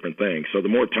all these different things. So the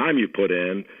more time you put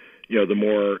in, the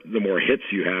more hits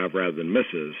you have rather than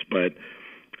misses. But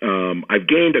I've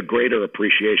gained a greater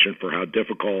appreciation for how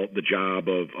difficult the job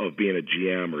of being a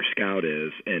GM or scout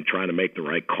is and trying to make the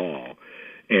right call.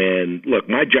 And look,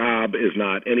 my job is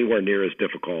not anywhere near as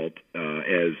difficult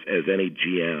as any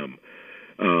GM.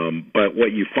 But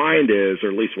what you find is, or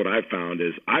at least what I've found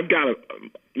is, I've got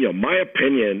my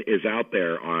opinion is out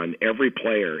there on every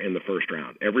player in the first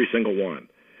round, every single one.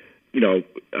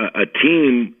 A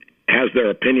team has their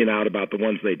opinion out about the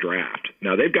ones they draft.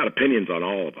 Now they've got opinions on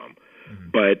all of them.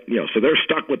 But so they're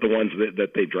stuck with the ones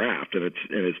that they draft, and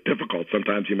it's difficult.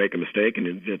 Sometimes you make a mistake, and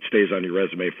it stays on your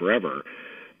resume forever.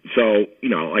 So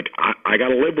I got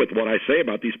to live with what I say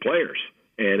about these players,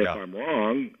 and if I'm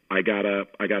wrong, I gotta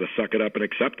suck it up and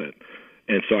accept it.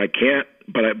 And so I can't,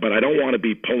 but I don't want to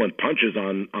be pulling punches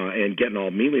on and getting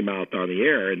all mealy mouthed on the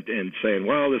air and saying,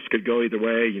 well, this could go either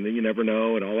way. You never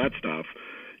know, and all that stuff.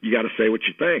 You got to say what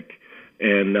you think.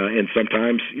 And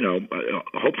sometimes,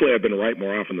 hopefully I've been right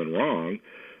more often than wrong,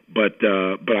 but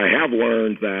I have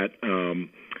learned that,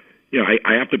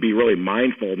 I have to be really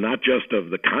mindful, not just of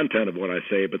the content of what I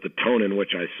say, but the tone in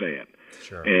which I say it.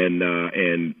 Sure. And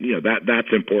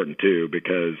that's important too,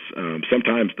 because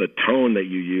sometimes the tone that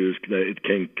you use, it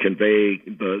can convey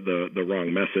the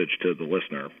wrong message to the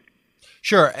listener.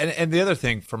 Sure. And the other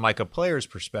thing from like a player's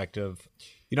perspective,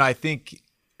 I think,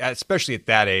 especially at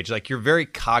that age, like you're very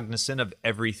cognizant of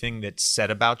everything that's said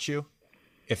about you,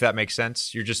 if that makes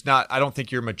sense. You're just not, I don't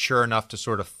think you're mature enough to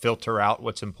sort of filter out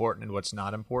what's important and what's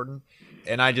not important.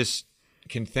 And I just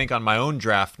can think on my own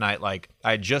draft night, like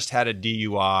I just had a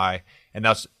DUI and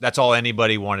that's all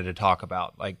anybody wanted to talk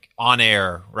about, like on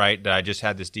air, right? That I just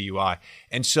had this DUI.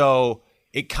 And so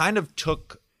it kind of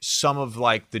took some of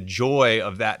like the joy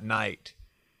of that night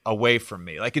away from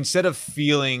me. Like instead of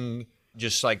feeling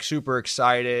just like super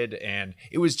excited, and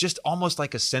it was just almost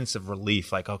like a sense of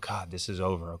relief, like, oh God, this is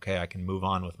over. Okay, I can move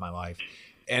on with my life.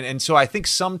 And so I think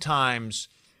sometimes,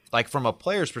 like from a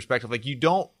player's perspective, like you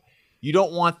don't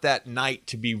want that night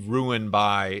to be ruined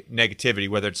by negativity,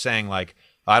 whether it's saying like,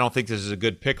 I don't think this is a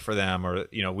good pick for them, or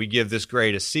we give this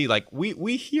grade a C. Like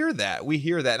we hear that.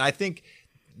 And I think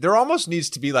there almost needs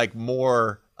to be like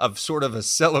more of sort of a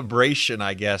celebration,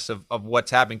 I guess, of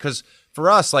what's happening. Because for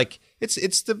us, like it's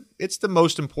the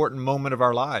most important moment of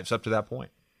our lives up to that point.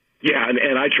 Yeah,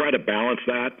 and I try to balance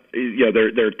that.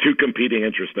 There are two competing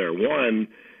interests there. One,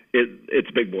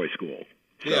 it's big boy school.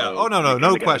 So yeah. Oh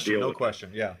no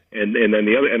question. Yeah. And then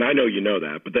the other, and I know you know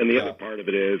that, but then the other part of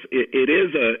it is it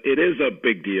is a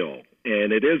big deal,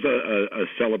 and it is a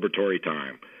celebratory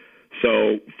time.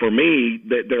 So for me,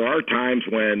 there are times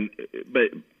when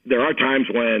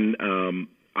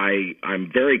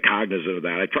I'm very cognizant of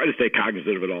that. I try to stay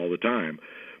cognizant of it all the time.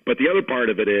 But the other part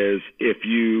of it is if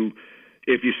you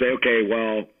say, okay,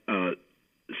 well,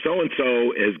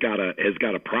 so-and-so has got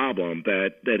a problem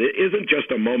that it isn't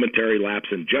just a momentary lapse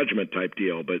in judgment type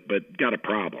deal, but got a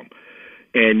problem.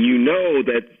 And you know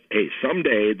that, hey,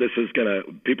 someday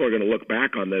people are gonna look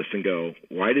back on this and go,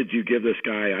 why did you give this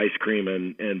guy ice cream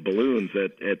and balloons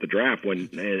at the draft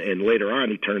and later on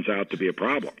he turns out to be a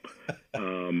problem?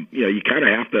 You kind of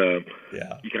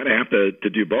have to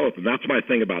do both, and that's my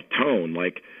thing about tone.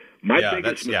 Like my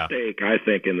biggest mistake, I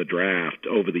think, in the draft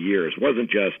over the years wasn't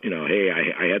just hey,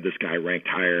 I had this guy ranked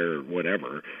higher or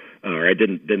whatever, or I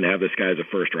didn't have this guy as a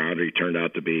first rounder. He turned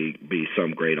out to be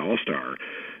some great all-star.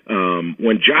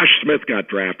 When Josh Smith got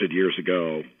drafted years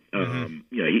ago,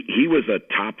 he was a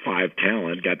top 5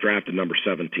 talent, got drafted number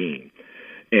 17.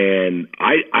 And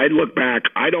I look back,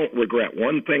 I don't regret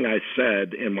one thing I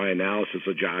said in my analysis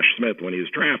of Josh Smith when he was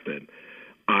drafted.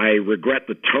 I regret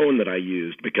the tone that I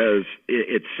used because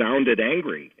it sounded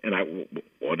angry. And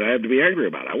what did I have to be angry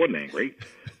about? I wasn't angry.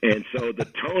 And so the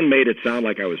tone made it sound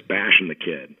like I was bashing the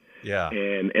kid. Yeah.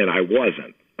 And I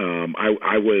wasn't.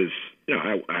 I was,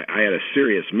 I had a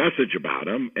serious message about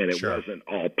him, and it wasn't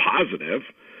all positive.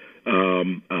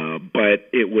 But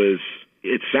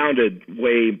it sounded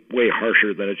way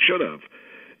harsher than it should have.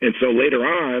 And so later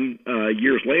on,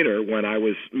 years later, when I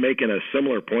was making a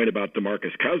similar point about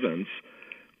DeMarcus Cousins,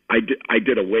 I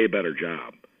did a way better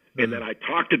job. Mm-hmm. And then I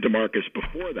talked to DeMarcus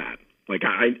before that. Like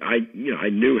I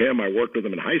knew him. I worked with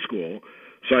him in high school,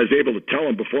 so I was able to tell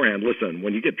him beforehand, listen,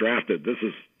 when you get drafted, this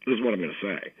is what I'm going to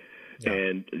say. Yeah.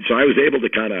 And so I was able to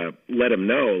kind of let him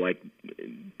know, like,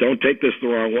 don't take this the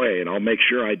wrong way, and I'll make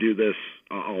sure I do this.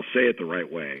 I'll say it the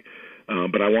right way.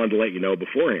 But I wanted to let you know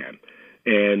beforehand.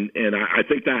 And I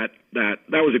think that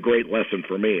was a great lesson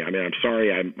for me. I mean, I'm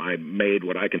sorry I made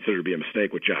what I consider to be a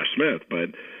mistake with Josh Smith, but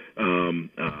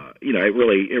it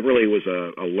really was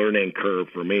a learning curve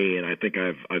for me, and I think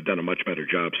I've done a much better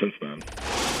job since then.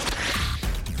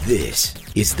 This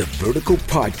is the Vertical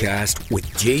Podcast with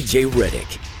JJ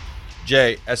Redick.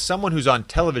 Jay, as someone who's on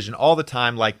television all the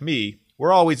time like me,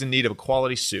 we're always in need of a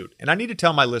quality suit, and I need to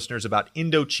tell my listeners about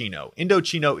Indochino.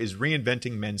 Indochino is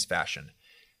reinventing men's fashion.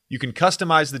 You can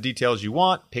customize the details you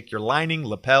want, pick your lining,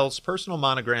 lapels, personal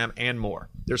monogram, and more.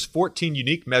 There's 14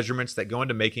 unique measurements that go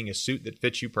into making a suit that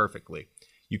fits you perfectly.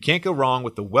 You can't go wrong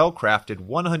with the well-crafted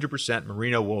 100%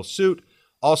 merino wool suit.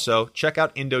 Also, check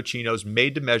out Indochino's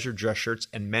made-to-measure dress shirts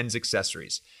and men's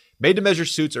accessories. Made-to-measure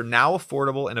suits are now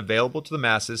affordable and available to the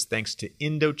masses thanks to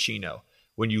Indochino.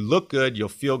 When you look good, you'll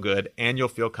feel good, and you'll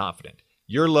feel confident.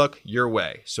 Your look, your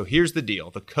way. So here's the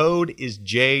deal. The code is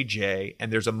JJ,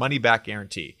 and there's a money-back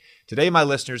guarantee. Today, my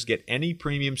listeners get any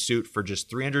premium suit for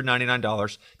just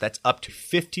 $399. That's up to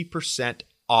 50%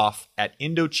 off at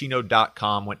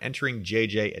Indochino.com when entering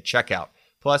JJ at checkout.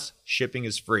 Plus, shipping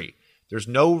is free. There's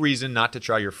no reason not to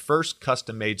try your first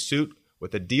custom-made suit.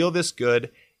 With a deal this good,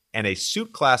 and a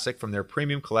suit classic from their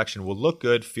premium collection will look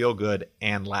good, feel good,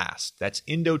 and last. That's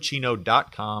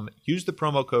Indochino.com. Use the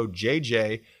promo code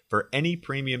JJ for any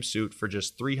premium suit for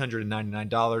just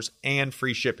 $399 and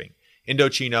free shipping.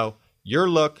 Indochino, your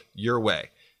look, your way.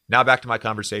 Now back to my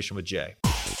conversation with Jay.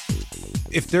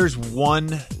 If there's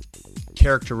one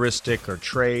characteristic or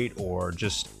trait or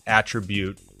just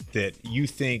attribute that you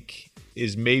think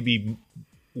is maybe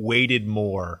weighted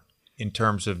more in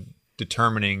terms of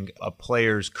determining a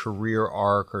player's career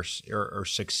arc or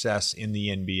success in the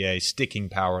NBA, sticking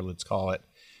power, let's call it.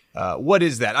 What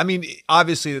is that? I mean,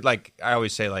 obviously, like I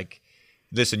always say, like,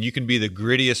 listen, you can be the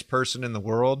grittiest person in the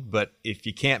world, but if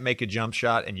you can't make a jump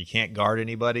shot and you can't guard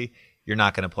anybody, you're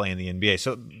not going to play in the NBA.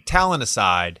 So talent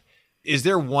aside, is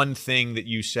there one thing that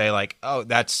you say like, oh,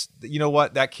 that's, you know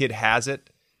what, that kid has it,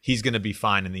 he's going to be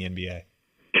fine in the NBA?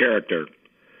 Character.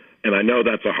 And I know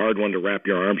that's a hard one to wrap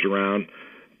your arms around,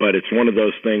 but it's one of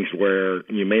those things where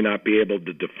you may not be able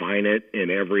to define it in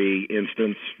every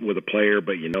instance with a player,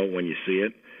 but you know when you see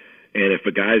it. And if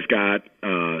a guy's got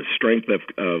strength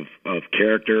of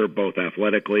character, both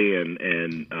athletically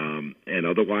and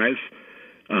otherwise,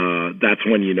 that's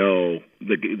when you know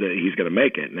that he's going to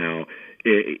make it. Now,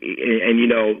 and you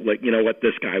know what,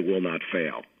 this guy will not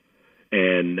fail.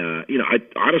 And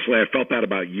I felt that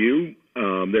about you.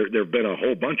 There have been a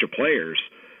whole bunch of players,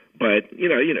 but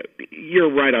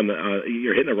you're right on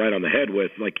you're hitting it right on the head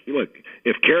with, like, look,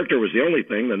 if character was the only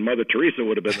thing, then Mother Teresa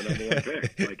would have been the number one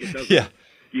pick. Like, it doesn't. Yeah.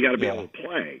 You got to be able to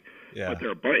play. Yeah. But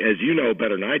as you know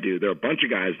better than I do, there are a bunch of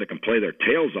guys that can play their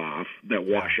tails off that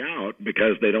wash out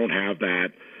because they don't have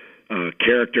that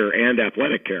character and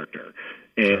athletic character.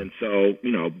 And so,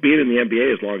 being in the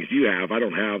NBA as long as you have, I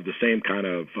don't have the same kind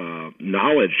of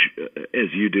knowledge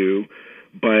as you do,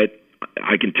 but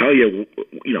I can tell you,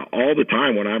 all the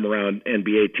time when I'm around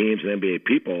NBA teams and NBA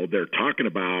people, they're talking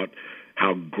about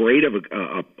how great of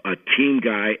a team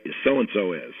guy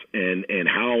so-and-so is and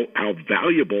how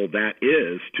valuable that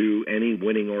is to any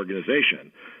winning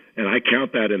organization. And I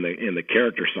count that in the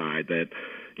character side that,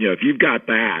 if you've got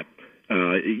that,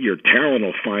 your talent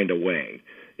will find a way.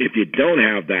 If you don't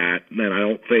have that, then I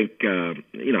don't think,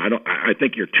 I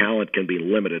think your talent can be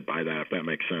limited by that, if that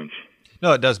makes sense.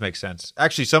 No, it does make sense.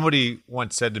 Actually, somebody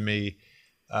once said to me,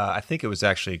 I think it was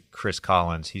actually Chris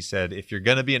Collins, he said, if you're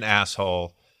going to be an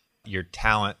asshole, your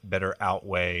talent better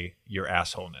outweigh your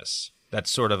assholeness.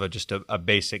 That's sort of just a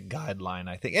basic guideline,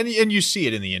 I think. And you see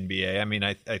it in the NBA. I mean,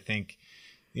 I think,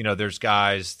 there's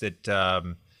guys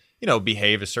that,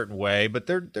 behave a certain way, but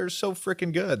they're so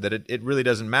freaking good that it really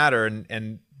doesn't matter.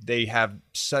 And they have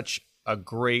such a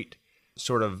great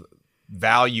sort of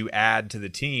value add to the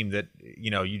team that,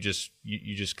 you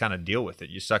just kind of deal with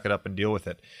it. You suck it up and deal with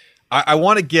it. I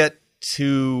want to get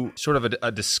to sort of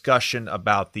a discussion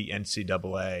about the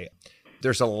NCAA.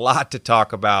 There's a lot to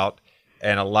talk about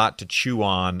and a lot to chew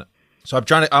on. So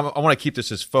I want to keep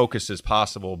this as focused as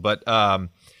possible, but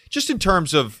just in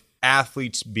terms of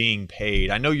athletes being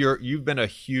paid, I know you've been a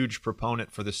huge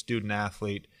proponent for the student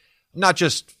athlete, not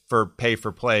just for pay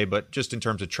for play, but just in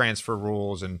terms of transfer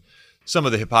rules and some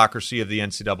of the hypocrisy of the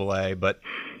NCAA. But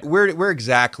where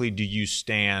exactly do you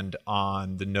stand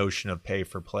on the notion of pay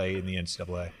for play in the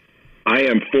NCAA? I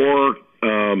am for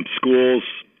schools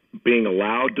being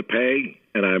allowed to pay,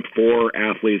 and I'm for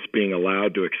athletes being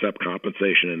allowed to accept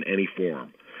compensation in any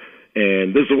form.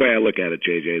 And this is the way I look at it,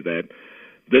 JJ, that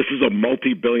this is a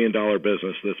multi-billion-dollar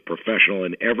business that's professional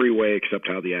in every way except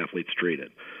how the athlete's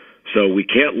treated. So we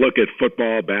can't look at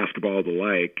football, basketball, the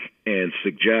like, and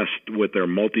suggest with their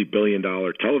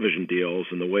multi-billion-dollar television deals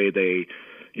and the way they,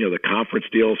 the conference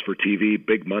deals for TV,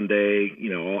 Big Monday,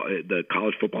 the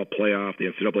college football playoff, the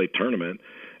NCAA tournament,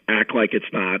 act like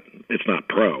it's not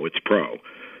pro. It's pro.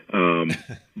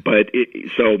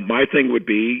 So my thing would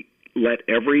be let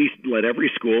every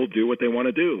school do what they want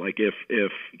to do. Like if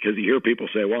because you hear people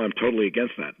say, well, I'm totally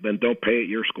against that, then don't pay at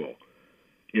your school.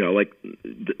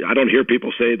 I don't hear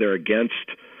people say they're against.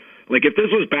 Like if this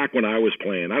was back when I was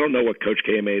playing, I don't know what Coach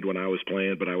K made when I was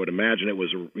playing, but I would imagine it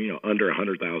was under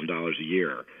 $100,000 a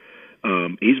year.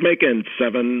 He's making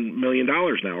 $7 million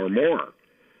now or more.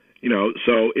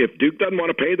 So if Duke doesn't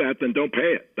want to pay that, then don't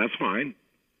pay it. That's fine.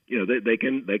 They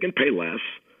can pay less,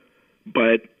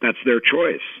 but that's their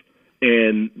choice.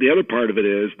 And the other part of it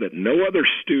is that no other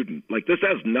student, like this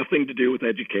has nothing to do with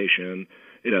education.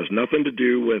 It has nothing to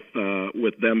do with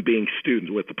them being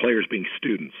students, with the players being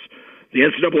students. The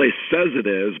NCAA says it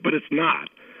is, but it's not,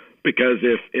 because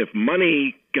if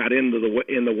money got in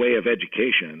the way of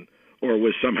education, or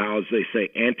was somehow, as they say,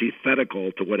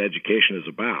 antithetical to what education is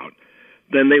about,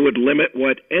 then they would limit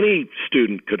what any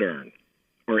student could earn,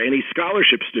 or any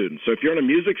scholarship student. So if you're on a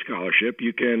music scholarship,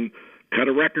 you can cut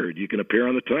a record, you can appear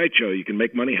on the Tonight Show, you can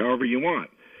make money however you want.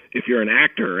 If you're an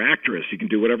actor or actress, you can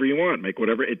do whatever you want, make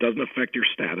whatever. It doesn't affect your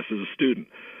status as a student.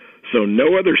 So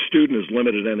no other student is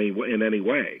limited in any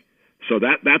way. So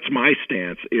that's my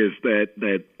stance, is that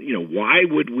why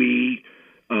would we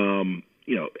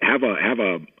have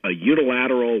a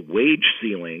unilateral wage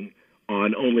ceiling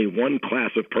on only one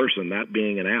class of person, that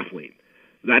being an athlete?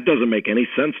 That doesn't make any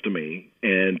sense to me.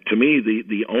 And to me,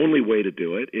 the only way to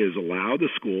do it is allow the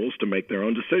schools to make their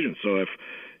own decisions. So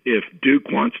if Duke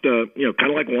wants to, kind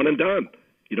of like one and done,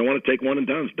 you don't want to take one and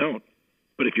dones, don't.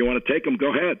 But if you want to take them, go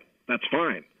ahead. That's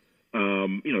fine.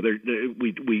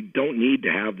 We don't need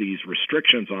to have these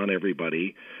restrictions on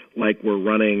everybody like we're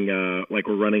running a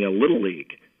little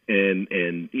league. And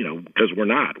because we're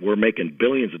not. We're making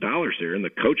billions of dollars here, and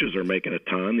the coaches are making a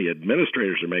ton, the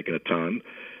administrators are making a ton,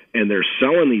 and they're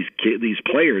selling these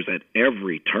players at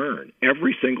every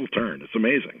single turn. It's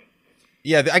amazing.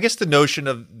 Yeah, I guess the notion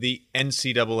of the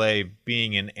NCAA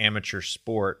being an amateur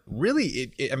sport,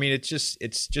 really,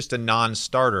 it's just a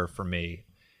non-starter for me.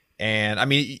 And I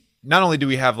mean, not only do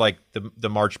we have like the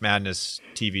March Madness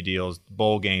TV deals,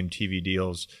 bowl game TV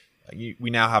deals, we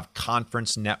now have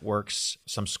conference networks.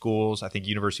 Some schools, I think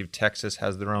University of Texas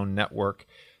has their own network.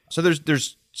 So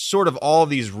there's sort of all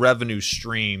these revenue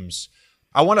streams.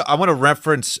 I want to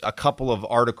reference a couple of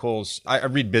articles. I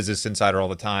read Business Insider all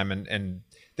the time, and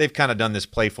they've kind of done this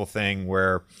playful thing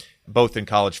where both in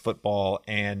college football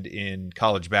and in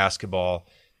college basketball,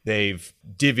 they've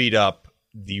divvied up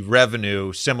the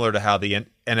revenue similar to how the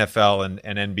NFL and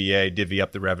NBA divvy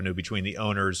up the revenue between the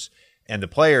owners and the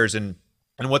players. And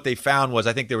what they found was,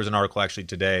 I think there was an article actually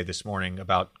this morning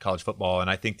about college football, and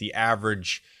I think the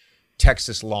average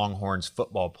Texas Longhorns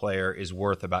football player is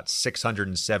worth about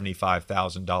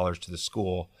 $675,000 to the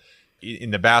school.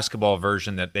 In the basketball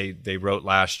version that they wrote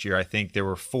last year, I think there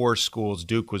were 4 schools,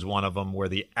 Duke was one of them, where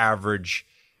the average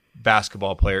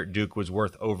basketball player at Duke was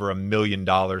worth over $1 million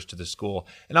to the school.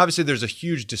 And obviously there's a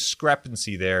huge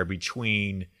discrepancy there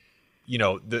between,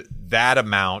 that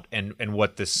amount and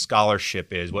what the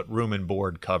scholarship is, what room and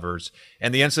board covers.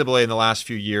 And the NCAA in the last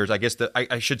few years, I guess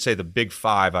I should say the Big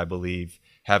Five, I believe,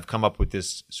 have come up with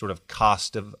this sort of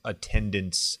cost of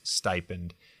attendance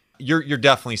stipend. You're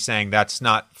definitely saying that's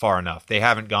not far enough. They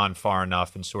haven't gone far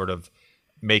enough in sort of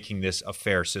making this a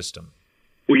fair system.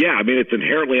 Well, yeah, I mean, it's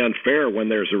inherently unfair when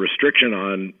there's a restriction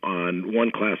on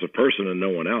one class of person and no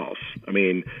one else. I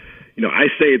mean, I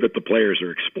say that the players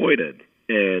are exploited,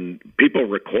 and people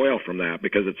recoil from that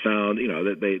because it sounds,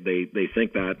 they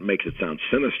think that makes it sound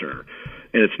sinister,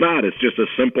 and it's not. It's just a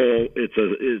simple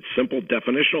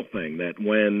definitional thing that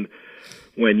when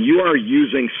you are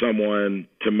using someone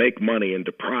to make money and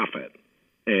to profit,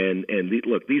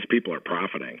 look, these people are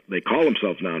profiting. They call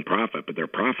themselves nonprofit, but they're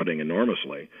profiting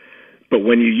enormously. But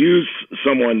when you use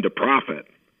someone to profit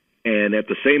and at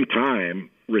the same time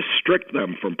restrict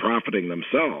them from profiting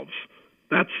themselves,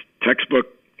 that's textbook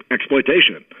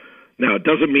exploitation. Now, it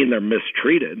doesn't mean they're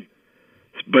mistreated,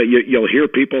 but you'll hear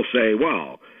people say,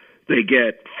 well, they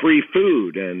get free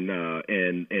food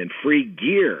and free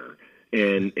gear,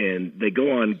 and they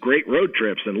go on great road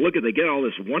trips, and they get all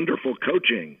this wonderful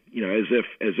coaching, as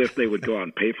if they would go out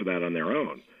and pay for that on their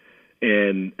own.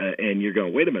 And you're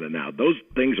going, wait a minute now, those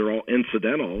things are all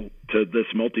incidental to this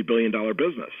multi-billion-dollar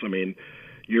business. I mean,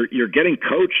 you're getting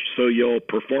coached so you'll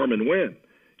perform and win.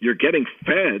 You're getting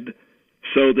fed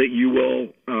so that you will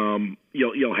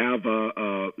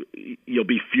you'll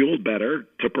be fueled better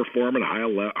to perform at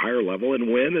a higher level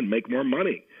and win and make more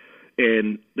money.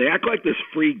 And they act like this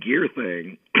free gear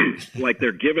thing, like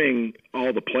they're giving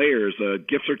all the players a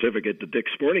gift certificate to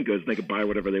Dick's Sporting Goods and they can buy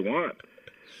whatever they want.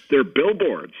 They're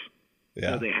billboards.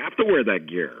 Yeah. They have to wear that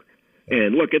gear.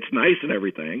 And look, it's nice and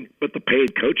everything, but the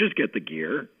paid coaches get the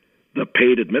gear, the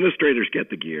paid administrators get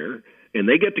the gear, and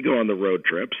they get to go on the road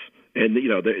trips. And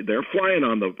they're flying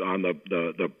on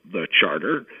the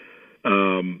charter.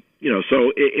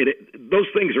 So those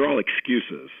things are all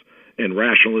excuses and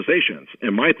rationalizations.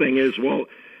 And my thing is, well,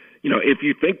 if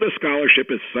you think the scholarship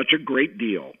is such a great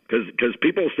deal, because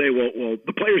people say, well,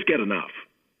 the players get enough.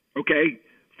 Okay,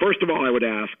 first of all, I would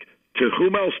ask, to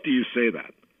whom else do you say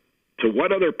that? To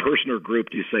what other person or group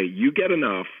do you say you get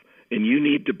enough and you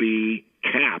need to be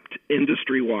capped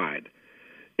industry-wide?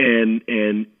 And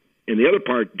the other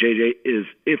part, JJ, is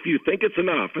if you think it's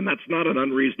enough, and that's not an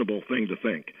unreasonable thing to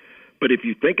think, but if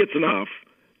you think it's enough,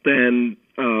 then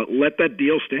let that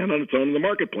deal stand on its own in the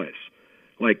marketplace.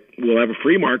 Like, we'll have a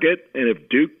free market, and if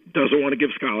Duke doesn't want to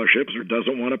give scholarships or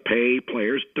doesn't want to pay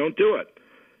players, don't do it.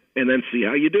 And then see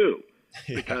how you do.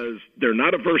 Yeah. Because they're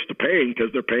not averse to paying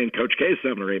because they're paying Coach K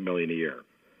 $7 or $8 million a year.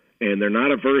 And they're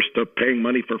not averse to paying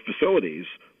money for facilities,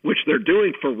 which they're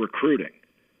doing for recruiting.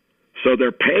 So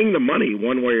they're paying the money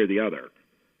one way or the other.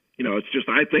 It's just,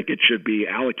 I think it should be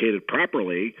allocated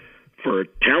properly for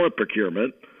talent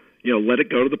procurement. Let it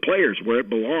go to the players where it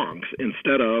belongs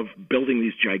instead of building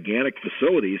these gigantic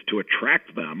facilities to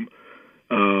attract them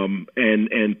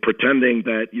and pretending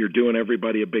that you're doing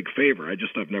everybody a big favor.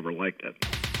 I've never liked it.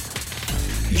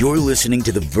 You're listening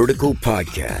to the Vertical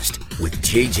Podcast with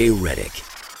JJ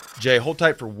Redick. Jay, hold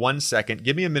tight for 1 second.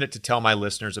 Give me a minute to tell my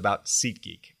listeners about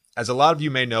SeatGeek. As a lot of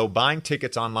you may know, buying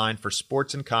tickets online for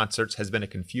sports and concerts has been a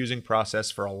confusing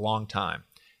process for a long time.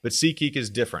 But SeatGeek is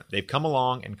different. They've come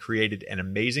along and created an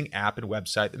amazing app and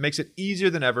website that makes it easier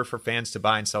than ever for fans to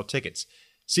buy and sell tickets.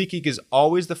 SeatGeek is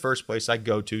always the first place I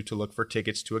go to look for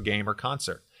tickets to a game or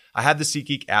concert. I have the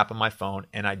SeatGeek app on my phone,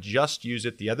 and I just used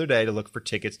it the other day to look for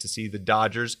tickets to see the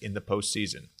Dodgers in the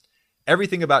postseason.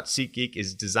 Everything about SeatGeek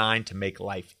is designed to make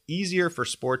life easier for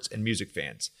sports and music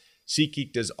fans.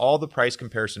 SeatGeek does all the price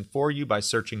comparison for you by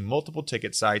searching multiple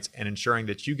ticket sites and ensuring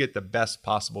that you get the best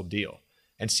possible deal.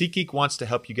 And SeatGeek wants to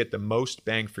help you get the most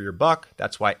bang for your buck.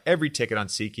 That's why every ticket on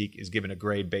SeatGeek is given a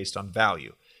grade based on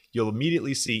value. You'll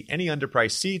immediately see any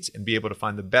underpriced seats and be able to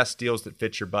find the best deals that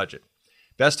fit your budget.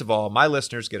 Best of all, my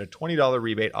listeners get a $20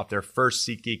 rebate off their first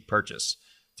SeatGeek purchase.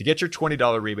 To get your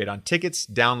 $20 rebate on tickets,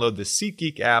 download the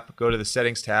SeatGeek app, go to the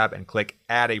Settings tab, and click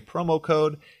Add a Promo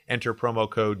Code. Enter promo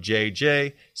code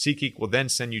JJ. SeatGeek will then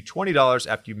send you $20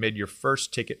 after you've made your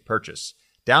first ticket purchase.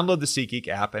 Download the SeatGeek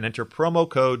app and enter promo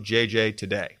code JJ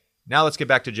today. Now let's get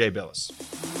back to Jay Bilas.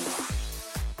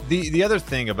 The other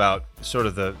thing about sort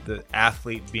of the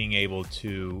athlete being able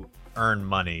to earn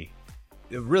money,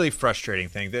 a really frustrating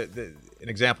thing. An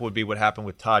example would be what happened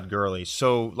with Todd Gurley.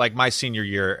 So like my senior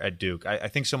year at Duke, I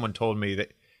think someone told me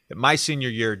that my senior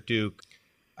year at Duke,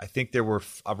 I think there were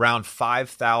around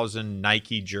 5,000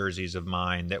 Nike jerseys of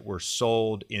mine that were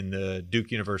sold in the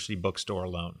Duke University bookstore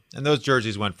alone. And those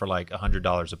jerseys went for like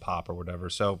 $100 a pop or whatever.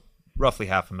 So roughly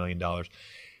 $500,000.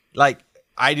 Like,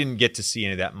 I didn't get to see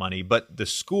any of that money, but the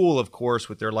school, of course,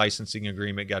 with their licensing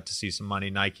agreement, got to see some money.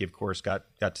 Nike, of course, got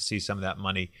to see some of that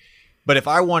money. But if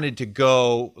I wanted to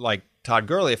go, like Todd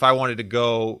Gurley, if I wanted to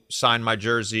go sign my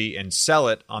jersey and sell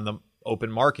it on the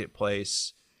open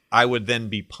marketplace, I would then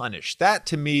be punished. That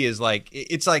to me is like,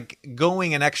 it's like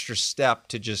going an extra step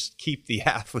to just keep the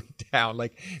athlete down.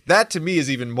 Like that to me is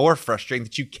even more frustrating,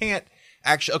 that you can't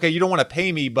actually, okay, you don't want to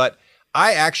pay me, but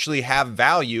I actually have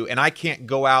value and I can't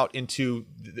go out into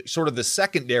sort of the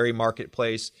secondary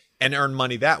marketplace and earn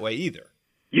money that way either.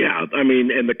 Yeah, I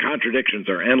mean, and the contradictions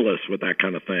are endless with that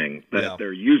kind of thing, that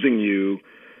they're using you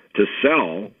to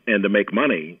sell and to make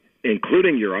money,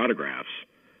 including your autographs.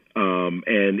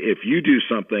 And if you do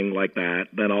something like that,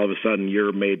 then all of a sudden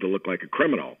you're made to look like a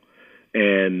criminal.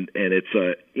 And it's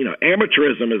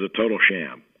amateurism is a total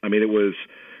sham. I mean, it was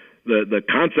the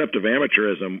concept of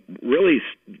amateurism really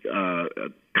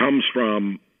comes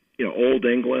from old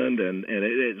England, and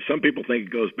some people think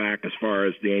it goes back as far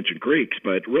as the ancient Greeks,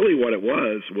 but really what it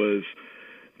was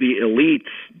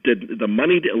the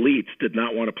moneyed elites did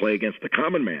not want to play against the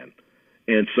common man.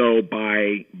 And so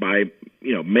by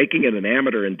making it an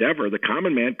amateur endeavor, the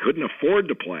common man couldn't afford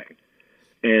to play.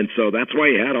 And so that's why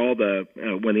you had all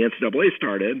when the NCAA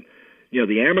started,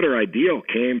 the amateur ideal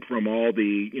came from all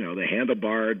the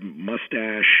handlebarred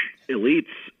mustache elites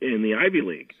in the Ivy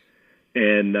League.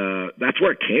 And that's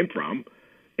where it came from.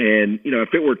 And,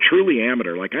 if it were truly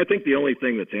amateur, like I think the only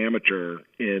thing that's amateur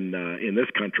in this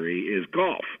country is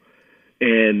golf.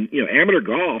 And, amateur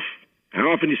golf,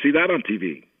 how often do you see that on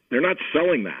TV? They're not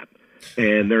selling that.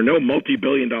 And there are no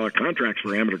multi-billion-dollar contracts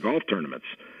for amateur golf tournaments.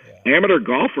 Yeah. Amateur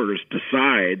golfers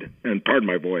decide, and pardon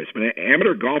my voice, but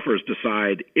amateur golfers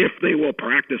decide if they will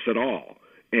practice at all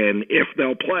and if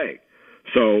they'll play.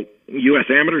 So U.S.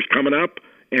 Amateurs coming up,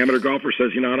 amateur golfer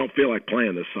says, I don't feel like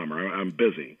playing this summer. I'm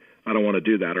busy. I don't want to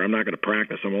do that, or I'm not going to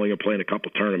practice. I'm only going to play in a couple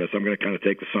tournaments. I'm going to kind of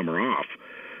take the summer off.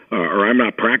 Or I'm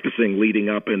not practicing leading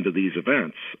up into these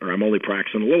events, or I'm only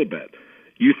practicing a little bit.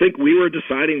 You think we were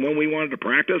deciding when we wanted to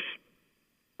practice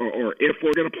or if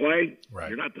we're going to play? Right.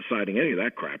 You're not deciding any of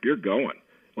that crap. You're going.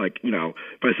 Like,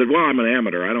 if I said, well, I'm an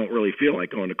amateur, I don't really feel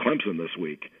like going to Clemson this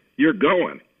week. You're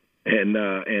going. And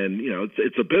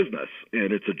it's a business,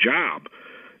 and it's a job.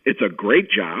 It's a great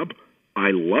job.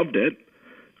 I loved it.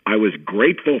 I was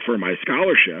grateful for my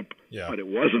scholarship, but it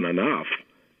wasn't enough.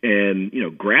 And,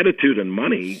 gratitude and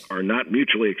money are not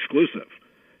mutually exclusive.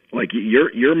 Like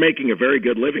you're making a very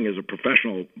good living as a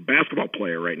professional basketball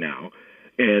player right now,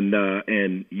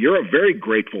 and you're a very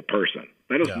grateful person.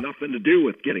 That has nothing to do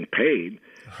with getting paid.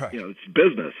 Right. It's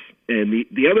business. And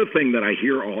the other thing that I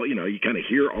hear you kind of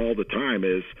hear all the time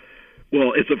is,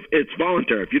 well, it's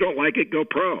voluntary. If you don't like it, go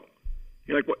pro.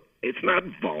 You're like, what? It's not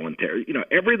voluntary.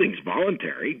 Everything's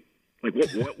voluntary. Like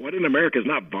what in America is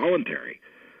not voluntary?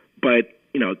 But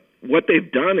what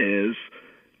they've done is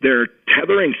they're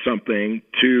tethering something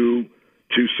to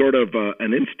sort of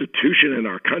an institution in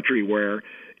our country where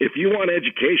if you want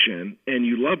education and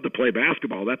you love to play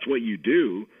basketball, that's what you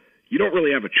do. You don't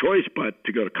really have a choice but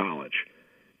to go to college,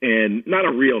 and not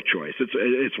a real choice.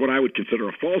 It's what I would consider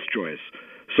a false choice.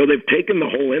 So they've taken the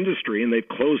whole industry and they've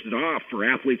closed it off for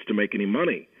athletes to make any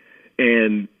money.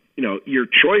 And, your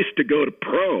choice to go to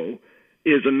pro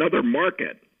is another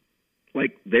market.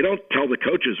 Like, they don't tell the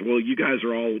coaches, well, you guys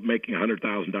are all making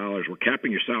 $100,000. We're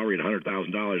capping your salary at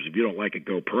 $100,000. If you don't like it,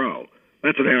 go pro.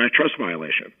 That's an antitrust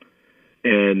violation.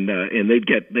 And they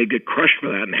get crushed for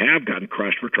that and have gotten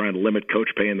crushed for trying to limit coach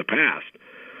pay in the past.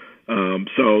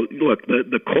 So, look,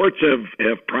 the courts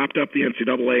have propped up the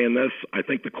NCAA in this. I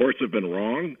think the courts have been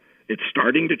wrong. It's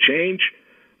starting to change.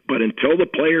 But until the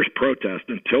players protest,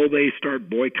 until they start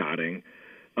boycotting,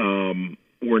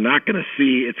 we're not going to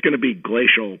see – it's going to be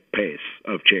glacial pace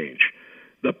of change.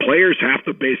 The players have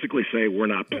to basically say we're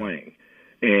not playing.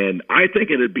 And I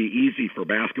think it would be easy for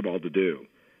basketball to do.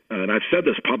 And I've said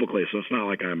this publicly, so it's not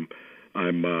like I'm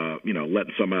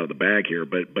letting some out of the bag here.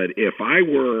 But if I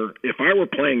were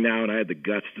playing now and I had the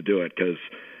guts to do it, because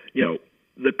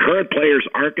the current players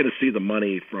aren't going to see the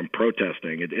money from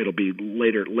protesting. It'll be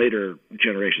later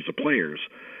generations of players.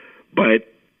 But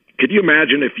could you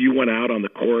imagine if you went out on the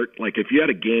court, like if you had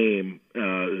a game,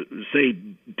 say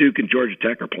Duke and Georgia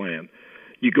Tech are playing,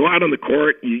 you go out on the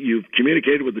court, you've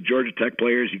communicated with the Georgia Tech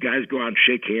players, you guys go out and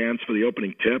shake hands for the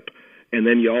opening tip, and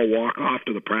then you all walk off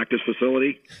to the practice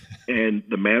facility, and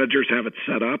the managers have it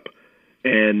set up,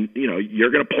 and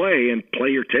you're going to play and play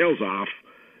your tails off,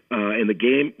 and the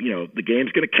game's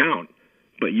going to count,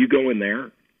 but you go in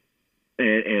there,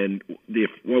 and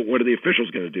what are the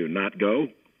officials going to do? Not go,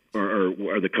 or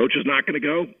are the coaches not going to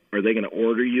go? Are they going to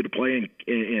order you to play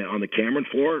on the Cameron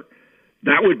floor?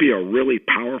 That would be a really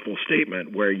powerful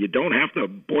statement where you don't have to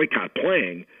boycott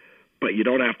playing, but you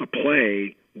don't have to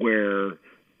play where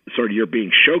sort of you're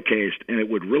being showcased, and it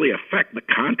would really affect the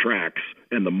contracts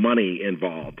and the money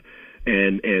involved,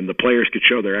 and the players could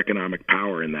show their economic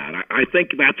power in that. I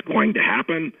think that's going to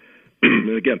happen.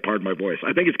 And again, pardon my voice.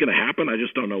 I think it's going to happen. I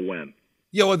just don't know when.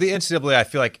 Yeah, well, the NCAA, I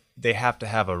feel like they have to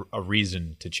have a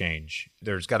reason to change.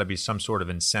 There's got to be some sort of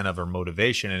incentive or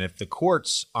motivation, and if the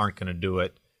courts aren't going to do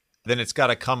it, then it's got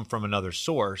to come from another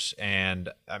source. And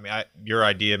I mean, your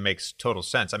idea makes total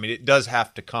sense. I mean, it does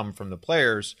have to come from the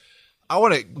players. I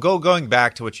want to going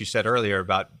back to what you said earlier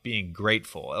about being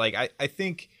grateful. Like, I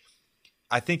think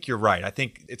you're right. I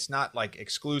think it's not like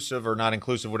exclusive or not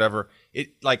inclusive, whatever.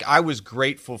 Like, I was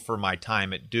grateful for my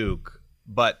time at Duke,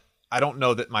 but I don't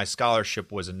know that my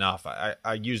scholarship was enough.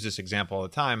 I use this example all the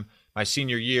time. My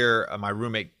senior year, my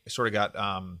roommate sort of got,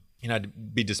 had to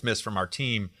be dismissed from our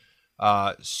team.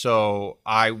 So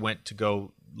I went to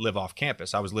go live off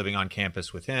campus. I was living on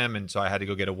campus with him, and so I had to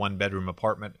go get a 1-bedroom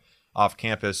apartment off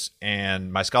campus,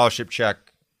 and my scholarship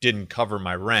check didn't cover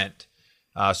my rent.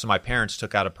 So my parents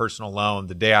took out a personal loan.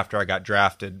 The day after I got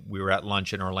drafted, we were at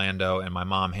lunch in Orlando, and my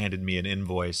mom handed me an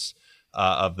invoice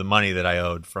of the money that I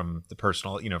owed from the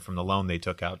personal, from the loan they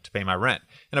took out to pay my rent.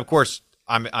 And of course,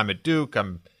 I'm at Duke.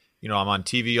 I'm on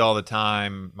TV all the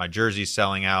time. My jersey's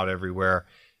selling out everywhere.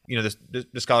 The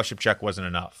scholarship check wasn't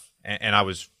enough. And I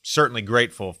was certainly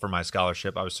grateful for my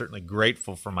scholarship. I was certainly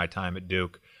grateful for my time at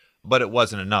Duke, but it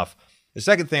wasn't enough. The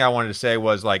second thing I wanted to say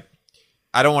was, like,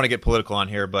 I don't want to get political on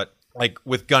here, but like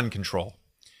with gun control,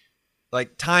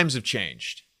 like times have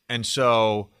changed. And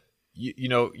so,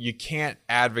 you can't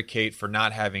advocate for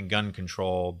not having gun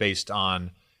control based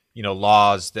on,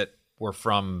 laws that were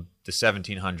from the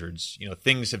 1700s.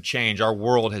 Things have changed. Our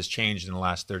world has changed in the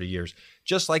last 30 years,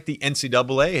 just like the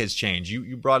NCAA has changed.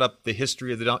 You brought up the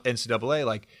history of the NCAA.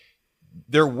 Like,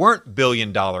 there weren't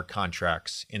billion-dollar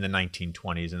contracts in the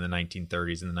 1920s and the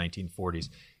 1930s and the 1940s,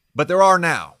 but there are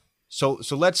now. So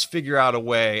let's figure out a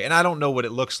way, and I don't know what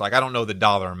it looks like. I don't know the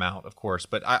dollar amount, of course,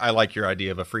 but I like your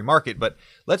idea of a free market. But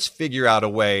let's figure out a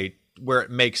way where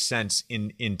it makes sense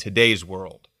in today's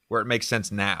world, where it makes sense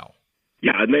now.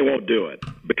 Yeah, and they won't do it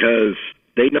because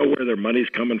they know where their money's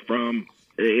coming from.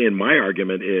 And my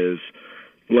argument is,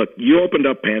 look, you opened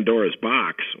up Pandora's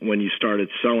box when you started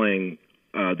selling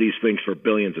these things for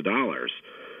billions of dollars.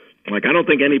 Like, I don't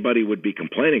think anybody would be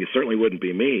complaining. It certainly wouldn't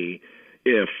be me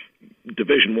if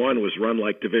Division I was run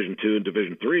like Division II and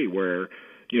Division III, where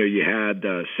you had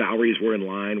salaries were in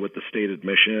line with the state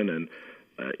admission, and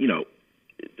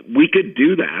we could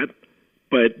do that,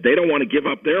 but they don't want to give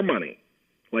up their money.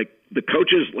 Like the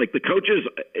coaches,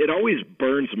 it always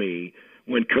burns me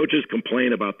when coaches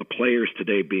complain about the players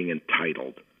today being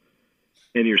entitled,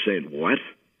 and you're saying what?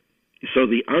 So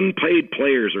the unpaid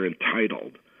players are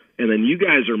entitled, and then you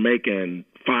guys are making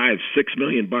 $5-6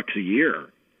 million a year.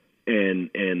 And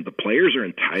the players are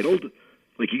entitled?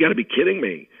 Like, you got to be kidding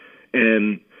me.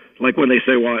 And like when they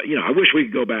say, well, I wish we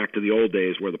could go back to the old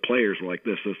days where the players were like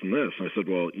this, and this. I said,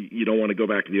 well, you don't want to go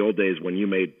back to the old days when you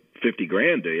made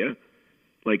 $50,000, do you?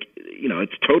 Like,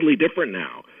 it's totally different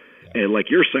now. Yeah. And like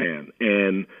you're saying,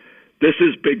 and this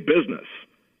is big business.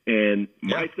 And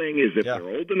my thing is, if they're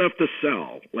old enough to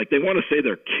sell, like they want to say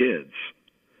they're kids.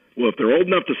 Well, if they're old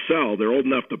enough to sell, they're old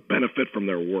enough to benefit from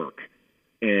their work.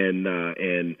 And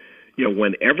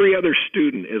when every other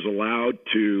student is allowed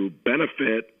to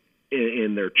benefit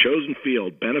in their chosen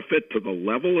field, benefit to the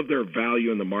level of their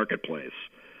value in the marketplace,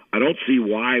 I don't see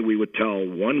why we would tell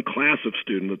one class of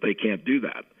student that they can't do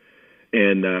that,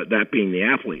 and that being the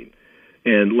athlete.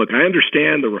 And look, I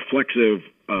understand the reflexive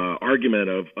argument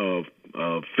of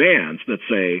fans that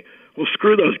say, well,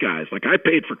 screw those guys. Like, I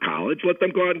paid for college. Let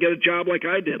them go out and get a job like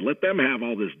I did. Let them have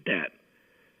all this debt.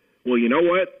 Well, you know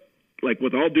what? Like,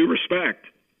 with all due respect,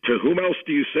 to whom else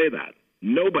do you say that?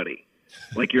 Nobody.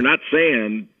 Like, you're not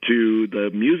saying to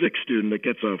the music student that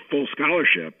gets a full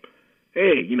scholarship,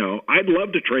 hey, I'd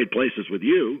love to trade places with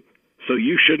you, so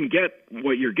you shouldn't get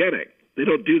what you're getting. They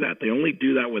don't do that. They only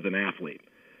do that with an athlete.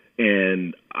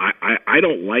 And I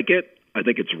don't like it. I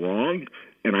think it's wrong.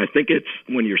 And I think it's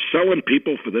when you're selling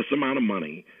people for this amount of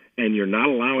money and you're not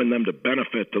allowing them to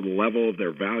benefit to the level of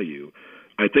their value,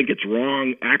 I think it's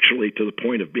wrong, actually, to the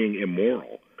point of being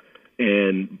immoral.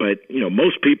 But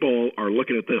most people are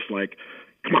looking at this like,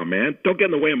 come on, man, don't get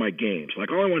in the way of my games.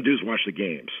 Like, all I want to do is watch the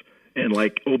games. And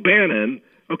like O'Bannon,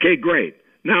 okay, great.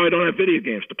 Now I don't have video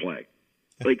games to play.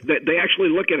 Like, they actually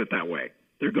look at it that way.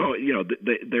 They're going,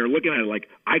 they're looking at it like,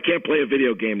 I can't play a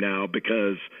video game now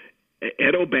because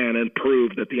Ed O'Bannon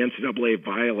proved that the NCAA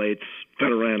violates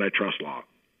federal antitrust law.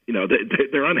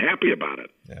 They're unhappy about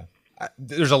it. Yeah.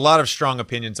 There's a lot of strong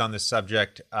opinions on this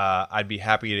subject. I'd be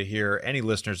happy to hear any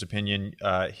listener's opinion.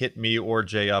 Hit me or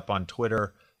Jay up on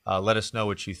Twitter. Let us know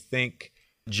what you think.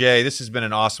 Jay, this has been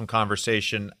an awesome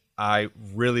conversation. I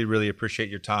really, really appreciate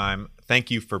your time. Thank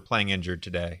you for playing injured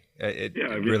today. It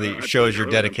really shows your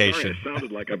dedication. I'm sorry, it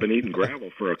sounded like I've been eating gravel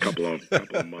for a couple of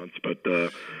months, but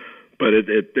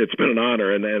it's been an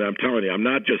honor. And I'm telling you, I'm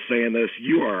not just saying this.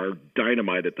 You are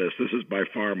dynamite at this. This is by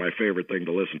far my favorite thing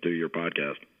to listen to, your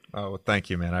podcast. Oh, well, thank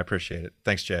you, man. I appreciate it.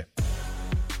 Thanks, Jay.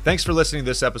 Thanks for listening to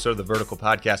this episode of the Vertical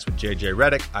Podcast with JJ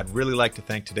Redick. I'd really like to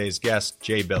thank today's guest,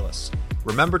 Jay Bilas.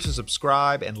 Remember to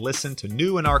subscribe and listen to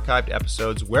new and archived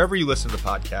episodes wherever you listen to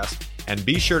podcasts. And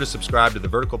be sure to subscribe to the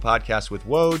Vertical Podcast with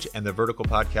Woj and the Vertical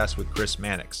Podcast with Chris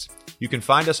Mannix. You can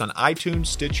find us on iTunes,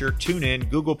 Stitcher, TuneIn,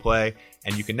 Google Play,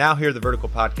 and you can now hear the Vertical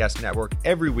Podcast Network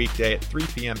every weekday at 3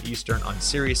 p.m. Eastern on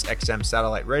Sirius XM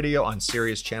Satellite Radio on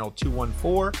Sirius Channel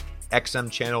 214,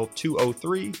 XM Channel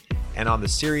 203, and on the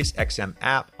Sirius XM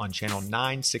app on Channel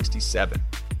 967.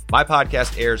 My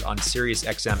podcast airs on Sirius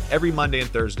XM every Monday and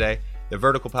Thursday, the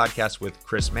Vertical Podcast with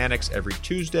Chris Mannix every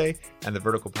Tuesday, and the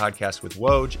Vertical Podcast with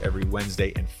Woj every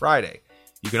Wednesday and Friday.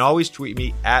 You can always tweet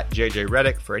me at JJ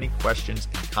Redick for any questions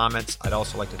and comments. I'd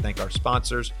also like to thank our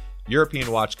sponsors, European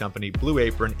Watch Company, Blue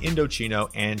Apron, Indochino,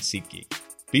 and SeatGeek.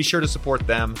 Be sure to support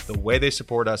them the way they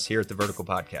support us here at the Vertical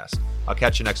Podcast. I'll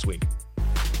catch you next week.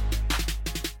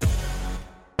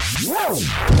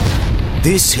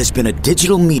 This has been a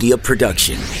digital media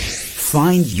production.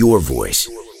 Find your voice.